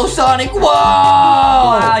 Eggman, follow Sonic. Whoa.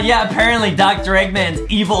 Wow, yeah, apparently Dr. Eggman's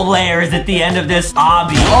evil lair is at the end of this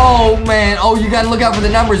obby. Oh, man. Oh, you gotta look out for the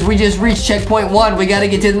numbers. We just reached checkpoint 1. We gotta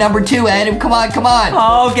get to the number 2, Adam. Come on, come on.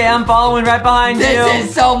 Oh, okay, I'm following right behind you. This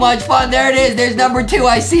is so much fun. There it is. There's number 2.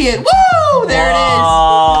 I see it. Woo! There it is.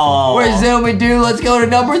 We're zooming, dude. Let's go to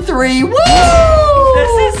number 3. Woo!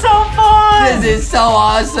 This is so fun. This is so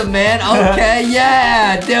awesome, man. Okay,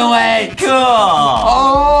 yeah, do it. Cool.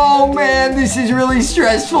 Oh, man, this is really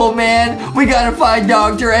stressful, man. We gotta find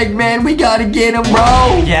Dr. Eggman. We gotta get him,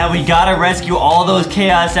 bro. Yeah, we gotta rescue all those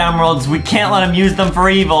Chaos Emeralds. We can't let him use them for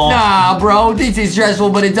evil. Nah, bro, this is stressful,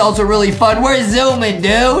 but it's also really fun. We're zooming,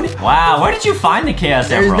 dude. Wow, where did you find the Chaos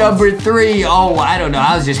There's Emeralds? number 3. Oh, I don't know.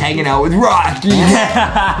 I was just hanging out with Rocky. He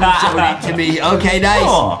showed it to me. Okay, nice.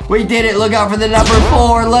 Cool. We did it. Look out for the number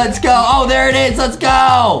 4. Let's go. Oh, there it is. Let's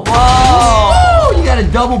go. Whoa. Woo, you got a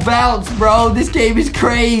double bounce, bro. This game is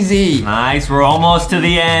crazy. Nice, we're almost to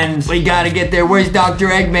the end. We gotta get there. Where's Dr.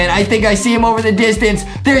 Eggman? I think I see him over the distance.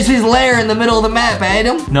 There's his lair in the middle of the map,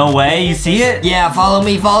 Adam. No way, you see it? Yeah, follow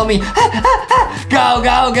me, follow me. Go,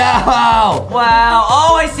 go, go. Wow,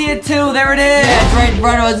 oh, I see it too. There it is. Yeah, it's right in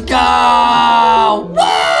front of us. Go.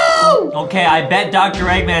 Woo! Okay, I bet Dr.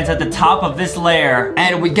 Eggman's at the top of this lair.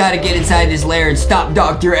 And we gotta get inside this lair and stop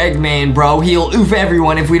Dr. Eggman, bro. He'll oof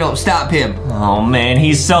everyone if we don't stop him. Oh man,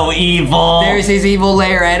 he's so evil. There's his evil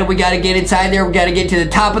lair, Adam. We gotta get inside there. We gotta get to the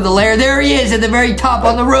top of the lair. There he is at the very top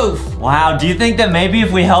on the roof. Wow, do you think that maybe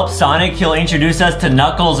if we help Sonic, he'll introduce us to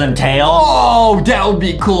Knuckles and Tails? Oh, that would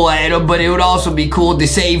be cool, Adam, but it would also be cool to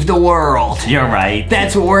save the world. You're right.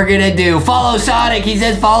 That's what we're gonna do. Follow Sonic. He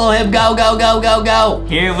says follow him. Go, go, go, go, go.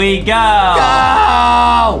 Here we go.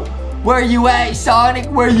 Go! Where you at, Sonic?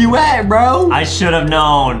 Where you at, bro? I should have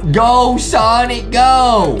known. Go, Sonic,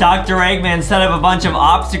 go! Dr. Eggman set up a bunch of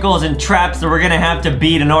obstacles and traps that we're gonna have to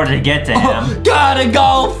beat in order to get to him. Gotta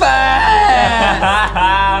go fast!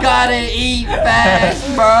 Gotta eat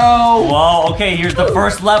fast, bro! Whoa, okay, here's the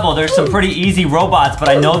first level. There's some pretty easy robots, but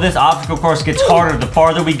I know this obstacle course gets harder the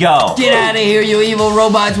farther we go. Get out of here, you evil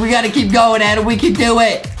robots. We gotta keep going, Adam. We can do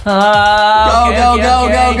it. Go,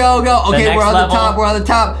 Go. Okay, we're on the top. We're on the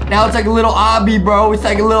top. Now it's like a little obby, bro. It's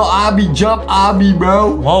like a little obby jump obby,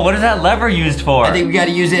 bro. Whoa, what is that lever used for? I think we gotta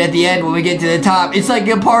use it at the end when we get to the top. It's like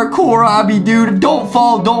a parkour obby, dude. Don't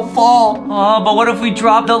fall, don't fall. Oh, but what if we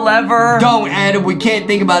drop the lever? Don't, Adam. We can't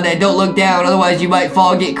think about that. Don't look down. Otherwise, you might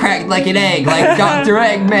fall, get cracked like an egg, like Dr.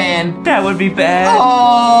 Eggman. That would be bad.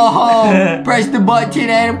 Oh, press the button,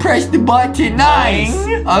 Adam. Press the button. Nice.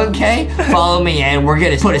 Okay, follow me, and we're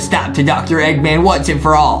gonna put a stop to Dr. Eggman once and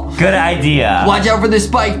for all. Good idea. Watch out for the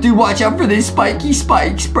spike, dude. Watch out for the spiky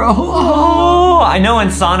spikes, bro. Oh, I know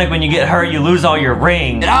in Sonic when you get hurt, you lose all your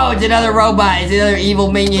rings. Oh, it's another robot. It's another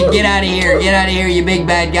evil minion. Get out of here. Get out of here, you big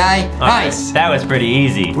bad guy. Okay, nice. That was pretty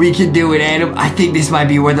easy. We can do it, Adam. I think this might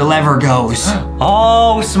be where the lever goes.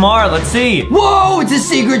 Oh, smart. Let's see. Whoa, it's a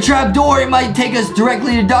secret trap door. It might take us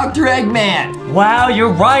directly to Dr. Eggman. Wow,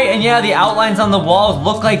 you're right. And yeah, the outlines on the walls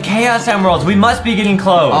look like Chaos Emeralds. We must be getting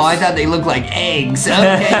close. Oh, I thought they looked like eggs. Okay,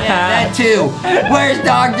 yeah, that too. Where's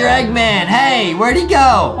Dr. Eggman? Hey, where'd he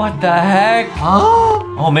go? What the heck? Huh?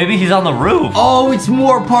 Oh, maybe he's on the roof. Oh, it's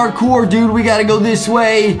more parkour, dude. We gotta go this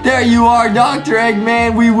way. There you are, Dr.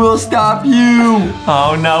 Eggman. We will stop you.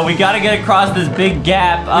 Oh, no. We gotta get across this big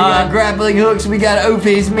gap. We got grappling hooks. We got oof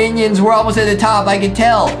his minions. We're almost at the top, I can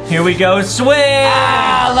tell. Here we go. Swing.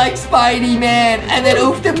 Ah, like Spidey, man. And then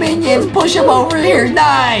oof the minions. Push them over here.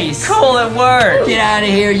 Nice. Cool, it worked. Get out of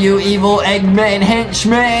here, you evil Eggman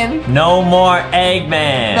henchman. No more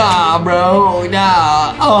Eggman. Nah, bro.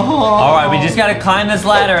 Nah. All right, we just gotta climb this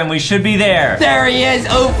ladder and we should be there. There he is.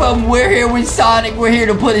 Oof him. We're here with Sonic. We're here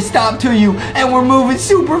to put a stop to you. And we're moving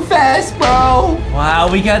super fast, bro. Wow,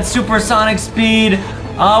 we got supersonic speed.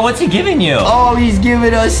 What's he giving you? Oh, he's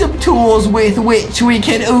giving us some tools with which we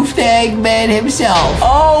can oof the Eggman himself.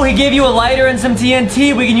 Oh, he gave you a lighter and some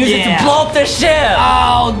TNT. We can use it to blow up the ship.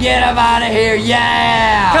 Oh, get him out of here.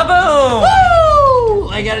 Yeah. Kaboom. Woo!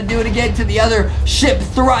 I gotta do it again to the other ship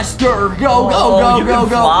thruster. Go, you can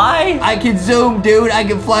fly? I can zoom, dude. I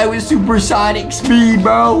can fly with supersonic speed,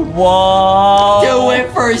 bro. Whoa. Do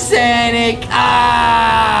it for Sonic.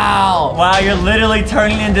 Ow. Wow, you're literally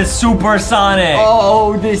turning into supersonic.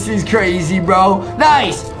 Oh, this is crazy, bro.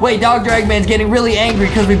 Nice. Wait, Dr. Eggman's getting really angry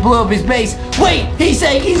because we blew up his base. Wait, he's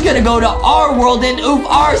saying he's gonna go to our world and oof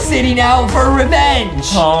our city now for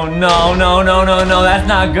revenge. Oh, no. That's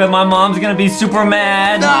not good. My mom's gonna be super mad.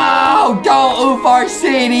 No, don't oof our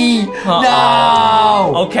city.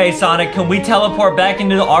 No. Okay, Sonic, can we teleport back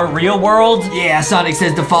into our real world? Yeah, Sonic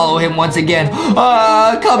says to follow him once again.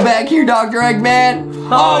 Come back here, Dr. Eggman.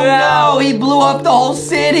 Oh no, he blew up the whole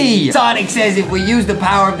city. Sonic says if we use the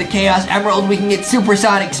power of the Chaos Emerald, we can get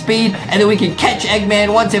supersonic speed, and then we can catch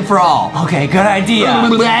Eggman once and for all. Okay, good idea.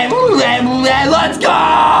 Let's go!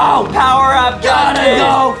 Power up, Gotta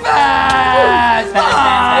go fast!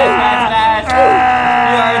 Fast.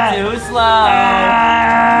 You're too slow.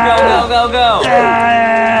 Go.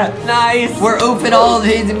 Nice. We're oofing all of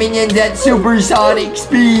his minions at supersonic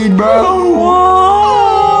speed, bro.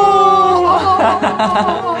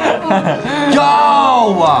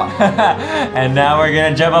 Go! And now we're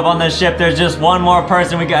gonna jump up on the ship. There's just one more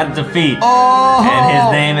person we gotta defeat. Oh! And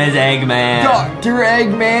his name is Eggman. Dr.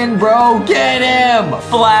 Eggman, bro, get him!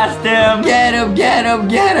 Blast him! Get him!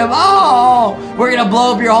 Oh! We're gonna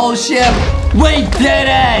blow up your whole ship. We did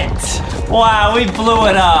it! Wow, we blew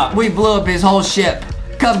it up. We blew up his whole ship.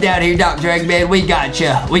 Come down here, Dr. Eggman. We got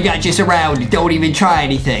you. We got you surrounded. Don't even try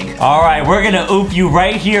anything. All right, we're gonna oof you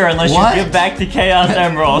right here unless you give back the Chaos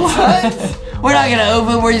Emeralds. What? We're not gonna oof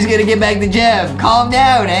him. We're just gonna get back the gem. Calm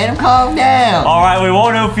down, Adam. Calm down. All right, we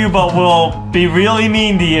won't oof you, but we'll be really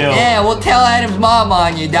mean to you. Yeah, we'll tell Adam's mom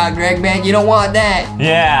on you, Dr. Eggman. You don't want that.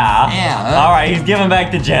 Yeah. All right, he's giving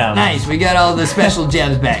back the gem. Nice. We got all the special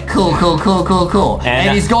gems back. Cool.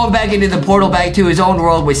 And he's going back into the portal back to his own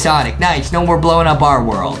world with Sonic. Nice. No more blowing up our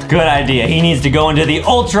world. Good idea. He needs to go into the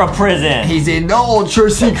Ultra Prison. He's in the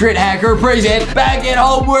Ultra Secret Hacker Prison. Back at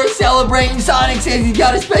home, we're celebrating. Sonic says he's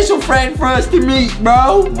got a special friend for us to meet,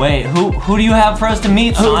 bro. Wait, who do you have for us to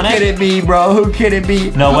meet, Sonic? Who could it be, bro? Who could it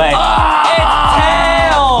be? No way. It's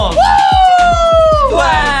Tails! Woo!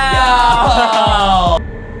 Wow!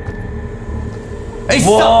 Hey, is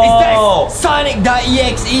that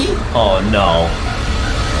Sonic.exe? Oh, no.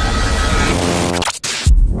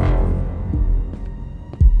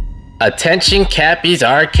 Attention Cappy's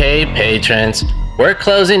Arcade patrons. We're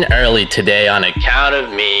closing early today on account of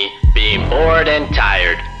me being bored and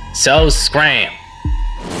tired. So scram.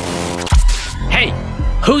 Hey,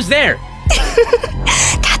 who's there?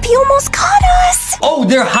 Cappy almost caught us. Oh,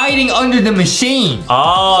 they're hiding under the machine.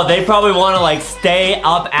 Oh, they probably want to like stay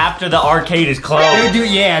up after the arcade is closed.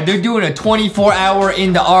 They're doing a 24-hour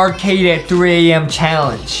in the arcade at 3 a.m.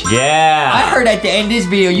 challenge. Yeah. I heard at the end of this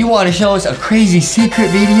video, you want to show us a crazy secret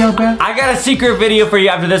video, bro? I got a secret video for you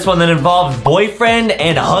after this one that involves Boyfriend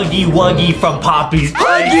and Huggy Wuggy from Poppy's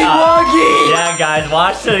Playtime. Huggy Wuggy! Yeah, guys,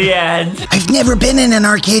 watch to the end. I've never been in an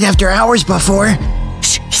arcade after hours before.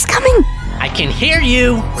 Shh, he's coming. I can hear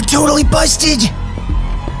you. We're totally busted.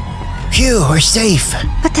 Phew, we're safe.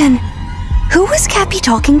 But then, who was Cappy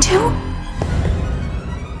talking to?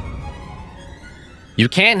 You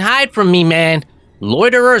can't hide from me, man.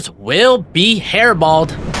 Loiterers will be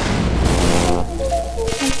hairballed.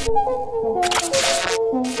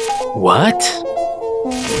 What?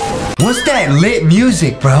 What's that lit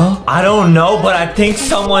music, bro? I don't know, but I think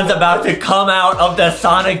someone's about to come out of the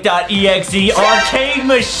Sonic.exe arcade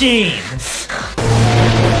machine.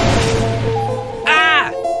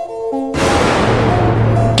 Ah!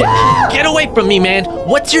 Get away from me, man.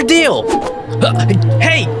 What's your deal?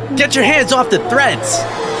 Hey, get your hands off the threads.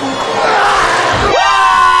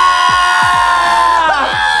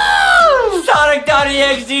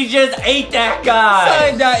 Sonic.exe just ate that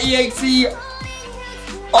guy. Sonic.exe.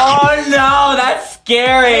 Oh no, that's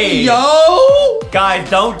scary. Yo. Guys,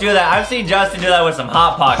 don't do that. I've seen Justin do that with some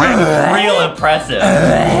Hot Pockets. Real impressive.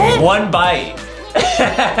 One bite. It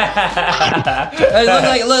looks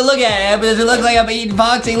like, look at it. Does it look like I'm eating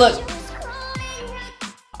Foxy? Look.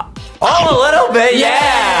 Oh, a little bit,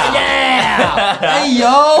 yeah. Hey,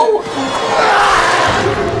 yo.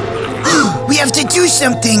 We have to do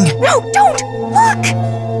something. No, don't! Look!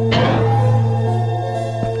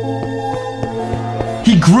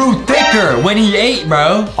 He grew thicker when he ate,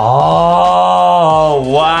 bro. Oh,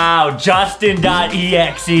 wow.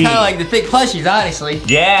 Justin.exe. Kind of like the thick plushies, honestly.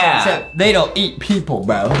 Yeah. Except they don't eat people,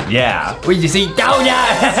 bro. Yeah. We just eat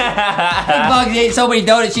donuts. Big Foxy ate so many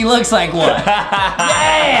donuts, she looks like one.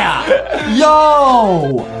 Yeah!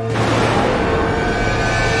 Yo!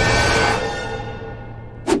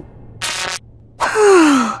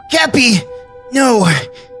 Cappy! No!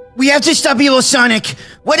 We have to stop Evil Sonic,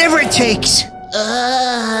 whatever it takes.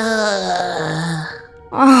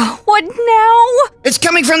 What now? It's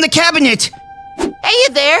coming from the cabinet. Hey you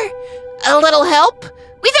there? A little help?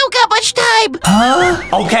 We don't got much time.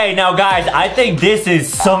 Okay, now guys, I think this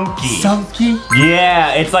is Sunky. Sunky?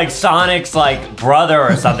 Yeah, it's like Sonic's like brother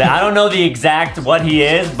or something. I don't know the exact what he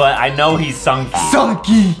is, but I know he's Sunky.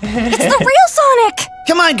 Sunky! It's the real Sonic!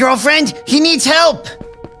 Come on, girlfriend. He needs help.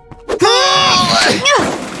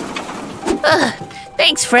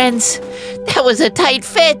 Thanks, friends. That was a tight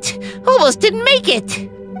fit. Almost didn't make it.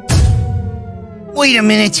 Wait a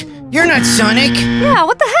minute. You're not Sonic. Yeah,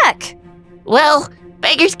 what the heck? Well,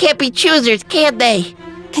 beggars can't be choosers, can they?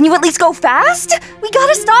 Can you at least go fast? We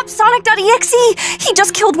gotta stop Sonic.exe! He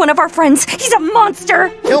just killed one of our friends. He's a monster!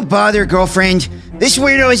 Don't bother, girlfriend. This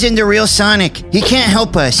weirdo isn't the real Sonic. He can't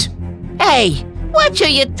help us. Hey, what are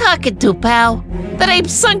you talking to, pal? The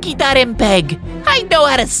name's Sunky.mpeg. I know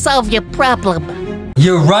how to solve your problem.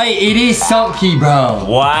 You're right, it is Sunky, bro.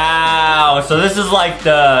 Wow, so this is like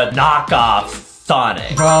the knockoff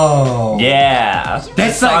Sonic. Bro. Yeah.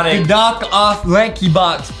 That's Sonic. like the knockoff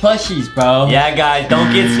LankyBox plushies, bro. Yeah, guys,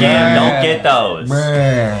 don't get scammed. Don't get those.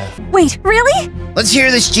 Bruh. Wait, really? Let's hear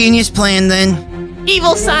this genius plan, then.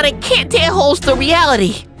 Evil Sonic can't tear holes through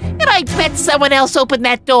reality. And I bet someone else opened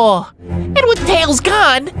that door. And with Tails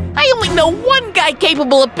gone, I only know one guy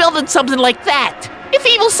capable of building something like that. If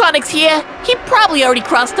Evil Sonic's here, he probably already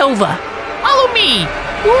crossed over. Follow me.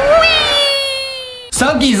 Whee!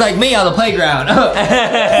 Sunky's like me on the playground.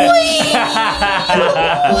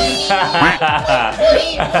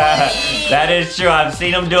 That is true. I've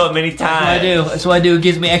seen him do it many times. That's what I do. It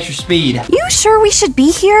gives me extra speed. You sure we should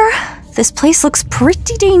be here? This place looks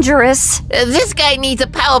pretty dangerous. This guy needs a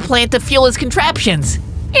power plant to fuel his contraptions.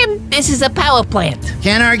 And this is a power plant.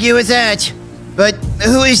 Can't argue with that. But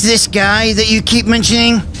who is this guy that you keep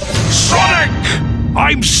mentioning? Sonic!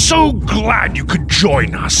 I'm so glad you could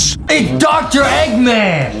join us. It's Dr.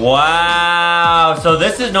 Eggman! Wow, so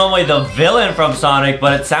this is normally the villain from Sonic,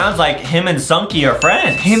 but it sounds like him and Sunky are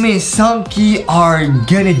friends. Him and Sunky are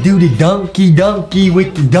gonna do the donkey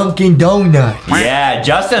with the Dunkin' Donut. Yeah,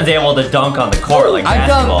 Justin's able to dunk on the court like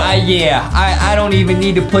basketball. I don't even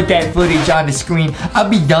need to put that footage on the screen. I'll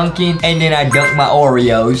be dunking and then I dunk my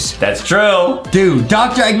Oreos. That's true. Dude,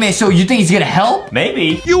 Dr. Eggman, so you think he's gonna help?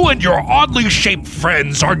 Maybe. You and your oddly shaped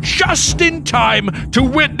friends are just in time to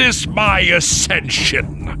witness my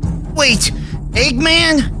ascension. Wait,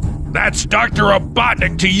 Eggman? That's Dr.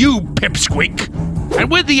 Robotnik to you, Pipsqueak.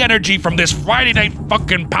 And with the energy from this Friday night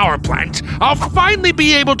fucking power plant, I'll finally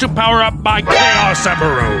be able to power up my Chaos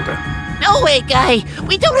Emerald. No way, guy.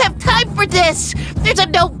 We don't have time for this. There's a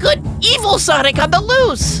no-good evil Sonic on the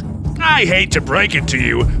loose. I hate to break it to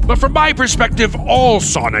you, but from my perspective, all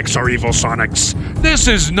Sonics are evil Sonics. This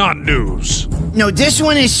is not news. No, this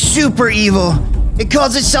one is super evil. It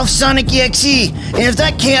calls itself Sonic EXE, and if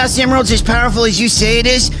that Chaos Emerald's as powerful as you say it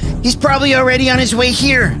is, he's probably already on his way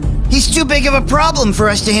here. He's too big of a problem for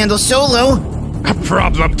us to handle solo. A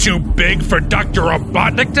problem too big for Dr.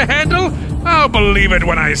 Robotnik to handle? I'll believe it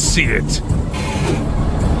when I see it.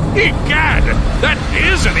 Egad, that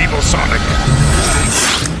is an evil Sonic.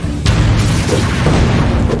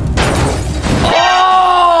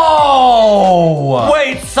 Oh!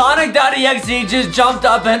 Wait, Sonic.exe just jumped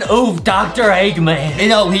up and oofed Dr. Eggman. You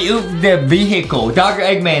know, he oofed the vehicle. Dr.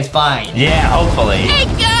 Eggman's fine. Yeah, hopefully. Hey,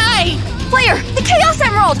 guy! Player, the Chaos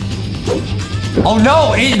Emerald! Oh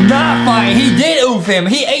no, he's not fine. He did oof him.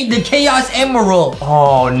 He ate the Chaos Emerald.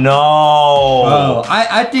 Oh no. Bro,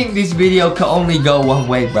 I think this video could only go one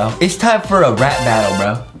way, bro. It's time for a rap battle,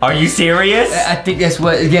 bro. Are you serious? I think that's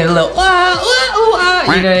what is getting a little,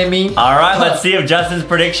 you know what I mean? All right, let's see if Justin's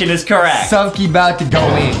prediction is correct. Sunky about to go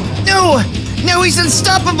in. No, no, he's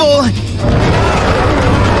unstoppable.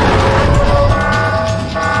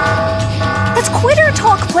 That's quitter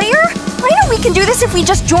talk, player. I know we can do this if we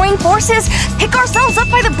just join forces, pick ourselves up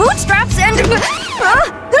by the bootstraps, and...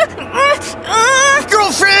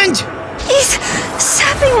 Girlfriend! He's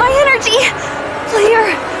sapping my energy.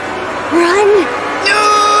 Player, run.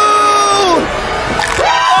 No!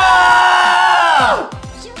 Ah!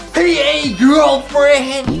 He ate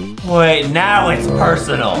girlfriend. Wait, now it's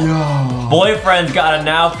personal. Boyfriend's gotta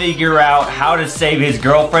now figure out how to save his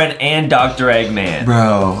girlfriend and Dr. Eggman.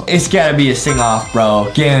 Bro, it's gotta be a sing-off, bro.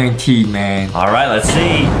 Guaranteed, man. All right, let's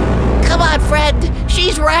see. Come on, friend.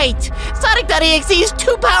 She's right. Sonic.exe is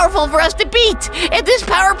too powerful for us to beat, and this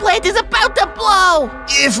power plant is about to blow.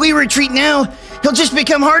 If we retreat now, he'll just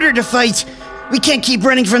become harder to fight. We can't keep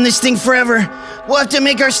running from this thing forever. We'll have to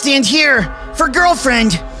make our stand here for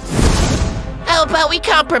girlfriend. How about we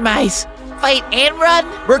compromise? Fight and run?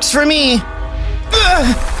 Works for me.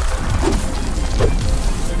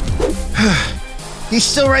 He's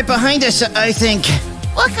still right behind us, I think.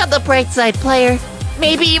 Look on the bright side, player.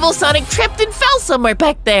 Maybe Evil Sonic tripped and fell somewhere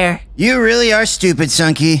back there. You really are stupid,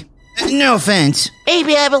 Sunky. No offense.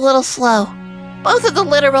 Maybe I'm a little slow, both in the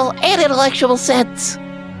literal and intellectual sense.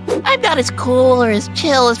 I'm not as cool or as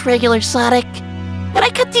chill as regular Sonic, and I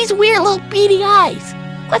got these weird little beady eyes.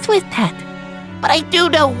 What's with that? But I do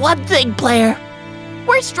know one thing, player.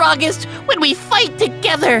 We're strongest when we fight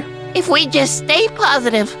together. If we just stay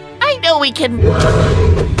positive, I know we can... No!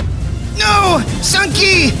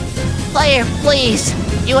 Sunky! Player, please.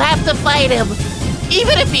 You have to fight him.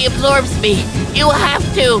 Even if he absorbs me, you have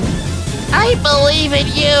to. I believe in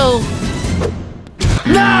you.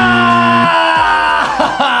 No!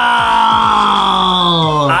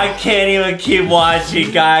 I can't even keep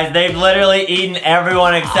watching, guys. They've literally eaten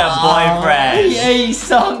everyone except Boyfriend. He ate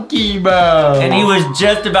Sunky, bro. And he was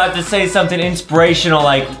just about to say something inspirational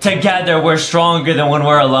like, together we're stronger than when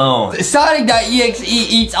we're alone. Sonic.exe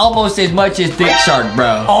eats almost as much as Dick Shark,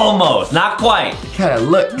 bro. Almost, not quite. Kind of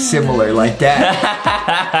look similar like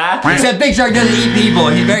that. Except Big Shark doesn't eat people.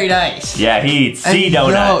 He's very nice. Yeah, he eats sea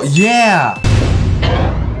donuts. Yo, yeah.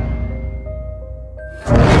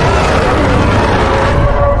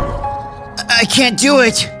 I can't do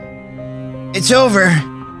it. It's over.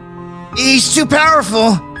 He's too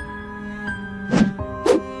powerful.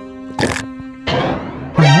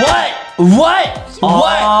 What? What?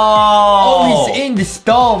 Oh, he's in the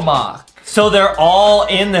stomach. So they're all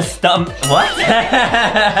in the stomach. What?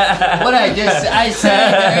 What I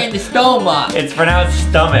said they're in the stomach. It's pronounced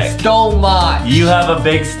stomach. Stomach. You have a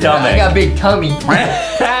big stomach. I got a big tummy.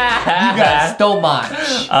 You got stomach.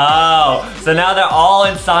 Oh, so now they're all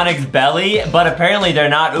in Sonic's belly, but apparently they're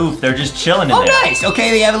not oof, they're just chilling in there. Oh, nice.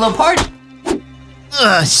 Okay, they have a little party.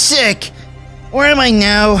 Ugh, sick. Where am I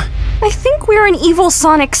now? I think we're in Evil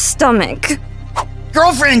Sonic's stomach.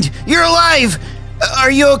 Girlfriend, you're alive.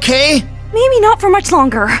 Are you okay? Maybe not for much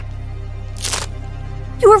longer.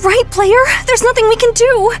 You were right, player. There's nothing we can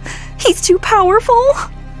do. He's too powerful.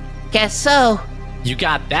 Guess so. You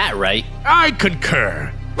got that right. I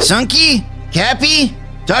concur. Sunky? Cappy?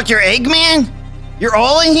 Dr. Eggman? You're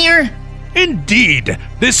all in here? Indeed,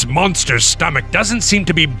 this monster's stomach doesn't seem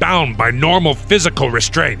to be bound by normal physical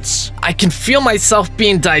restraints. I can feel myself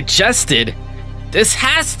being digested. This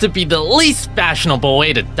has to be the least fashionable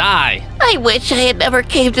way to die. I wish I had never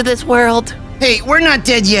came to this world. Hey, we're not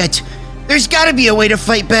dead yet. There's gotta be a way to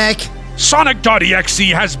fight back.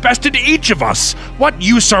 Sonic.exe has bested each of us. What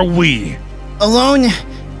use are we? Alone,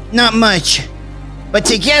 not much. But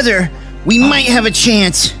together, we might have a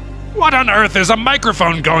chance. What on earth is a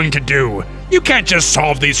microphone going to do? You can't just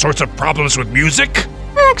solve these sorts of problems with music.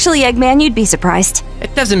 Actually, Eggman, you'd be surprised.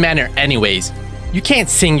 It doesn't matter anyways. You can't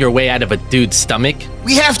sing your way out of a dude's stomach.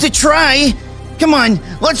 We have to try. Come on,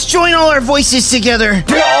 let's join all our voices together.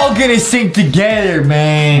 They're all gonna sing together,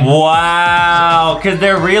 man. Wow, because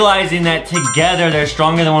they're realizing that together they're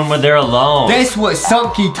stronger than when they're alone. That's what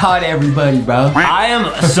Sunky taught everybody, bro. I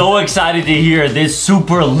am so excited to hear this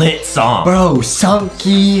super lit song. Bro,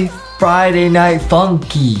 Sunky Friday Night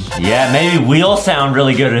Funky. Yeah, maybe we'll sound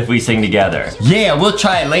really good if we sing together. Yeah, we'll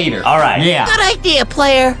try it later. All right. Yeah. Good idea,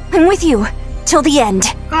 player. I'm with you. Till the end.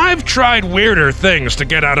 I've tried weirder things to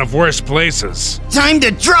get out of worse places. Time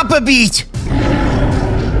to drop a beat.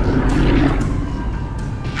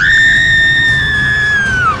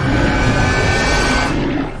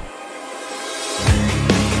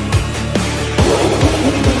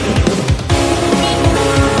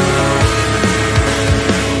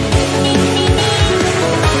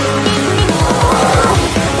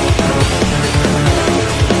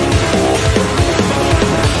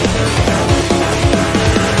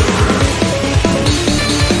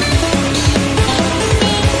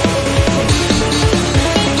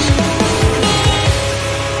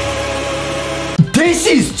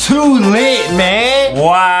 too lit, man.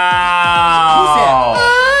 Wow.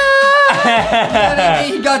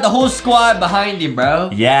 He got the whole squad behind him, bro.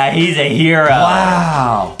 Yeah, he's a hero.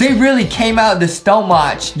 Wow. They really came out of the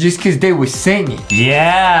stomach just because they were singing.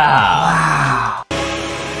 Yeah.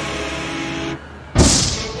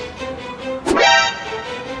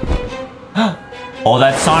 Wow. Oh,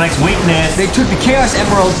 that's Sonic's weakness. They took the Chaos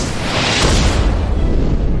Emerald.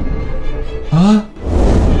 Huh?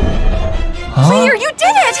 Player, you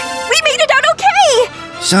did it! We made it out okay!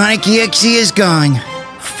 Sonic EXE is gone.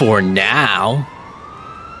 For now.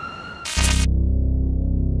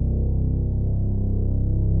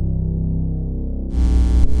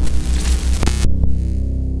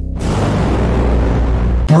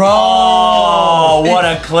 Bro! Oh, what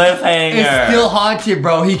a cliffhanger. It's still haunted,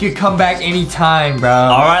 bro. He could come back anytime, bro.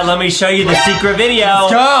 Alright, let me show you the secret video.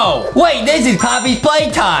 Let's go! Wait, this is Poppy's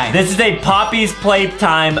playtime. This is a Poppy's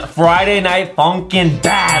Playtime Friday Night Funkin'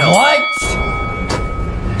 Battle. What?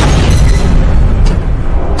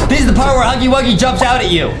 This is the part where Huggy Wuggy jumps out at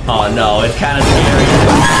you. Oh no, it's kind of scary.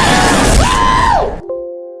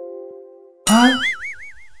 Huh?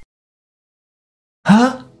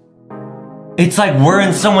 Huh? It's like we're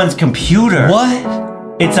in someone's computer.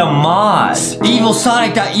 What? It's a mod. Evil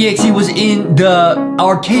Sonic.exe was in the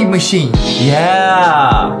arcade machine.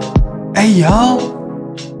 Yeah. Hey, yo.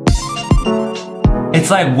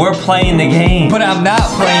 It's like we're playing the game. But I'm not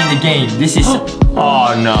playing the game. This is...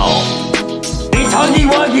 Oh no. It's Huggy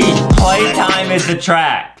Wuggy. Playtime is the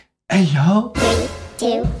track. Hey, yo. 3,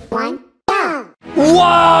 2, 1, go!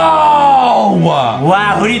 Whoa!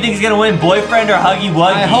 Wow, who do you think is gonna win, Boyfriend or Huggy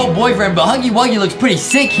Wuggy? I hope Boyfriend, but Huggy Wuggy looks pretty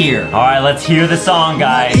sick here. Alright, let's hear the song,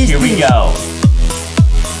 guys. What is Here we this? go.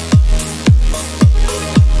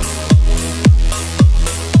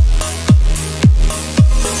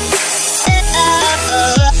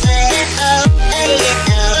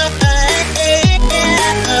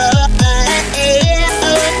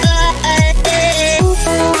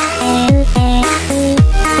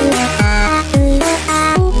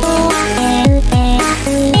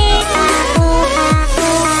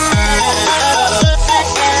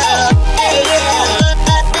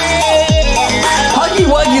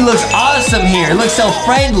 Looks awesome here. It looks so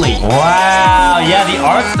friendly. Wow, yeah, the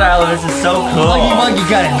art style of this is so cool. Huggy Wuggy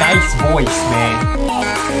got a nice voice, man.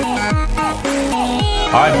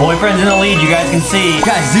 Alright, Boyfriend's in the lead, you guys can see.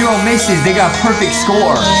 Got 0 misses, they got perfect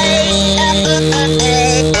score.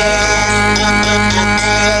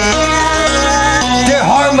 They're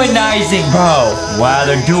harmonizing, bro. Wow,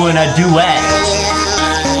 they're doing a duet.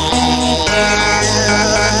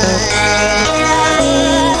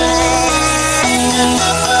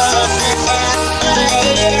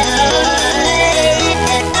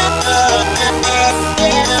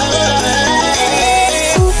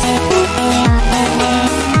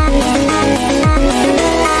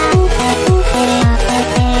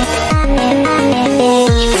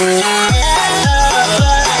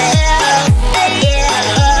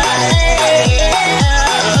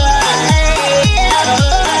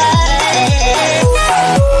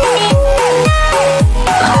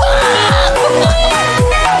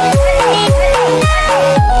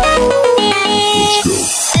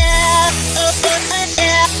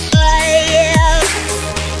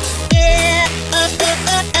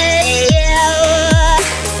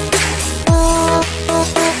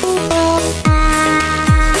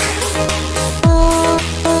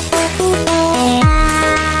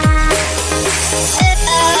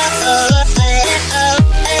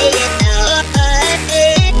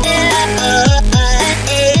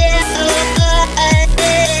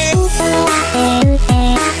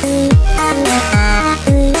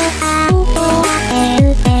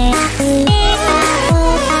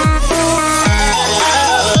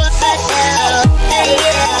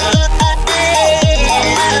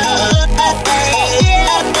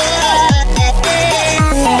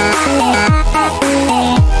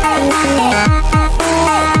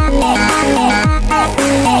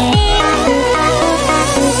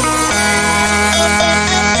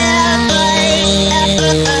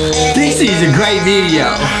 Video.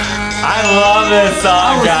 I love this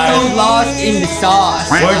song, guys. I was so lost in the sauce.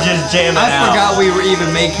 We're just jamming out. I forgot we were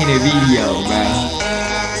even making a video, bro.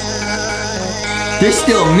 There's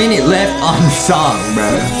still a minute left on the song, bro.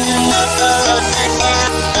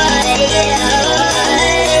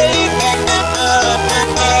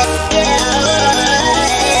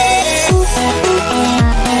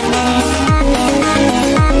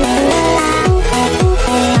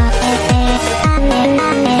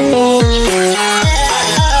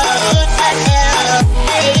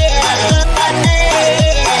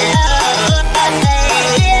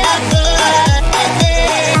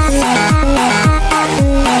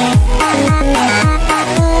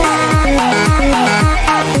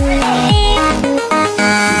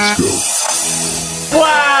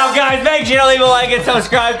 sure to leave a like and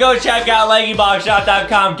subscribe. Go check out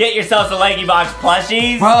LankyBoxShop.com. Get yourself some LankyBox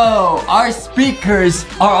plushies. Bro, our speakers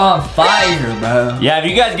are on fire, bro. Yeah, if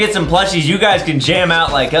you guys get some plushies, you guys can jam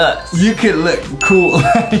out like us. You could look cool.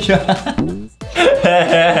 True.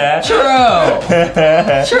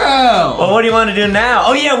 Well, what do you want to do now?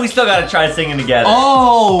 Oh yeah, we still gotta try singing together.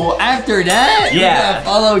 Oh, after that? Yeah. We gotta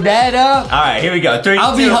follow that up? All right, here we go. 3,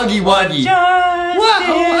 I'll 2, be Huggy Wuggy.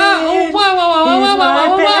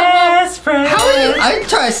 How are you? I'm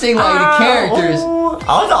trying to sing like the characters.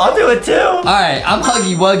 I'll do it too. All right, I'm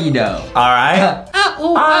Huggy Wuggy though. All right.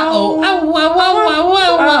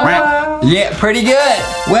 Yeah, pretty good.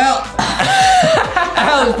 Well,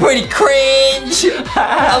 that was pretty cringe.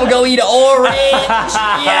 I'm gonna eat an orange.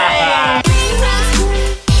 Yeah.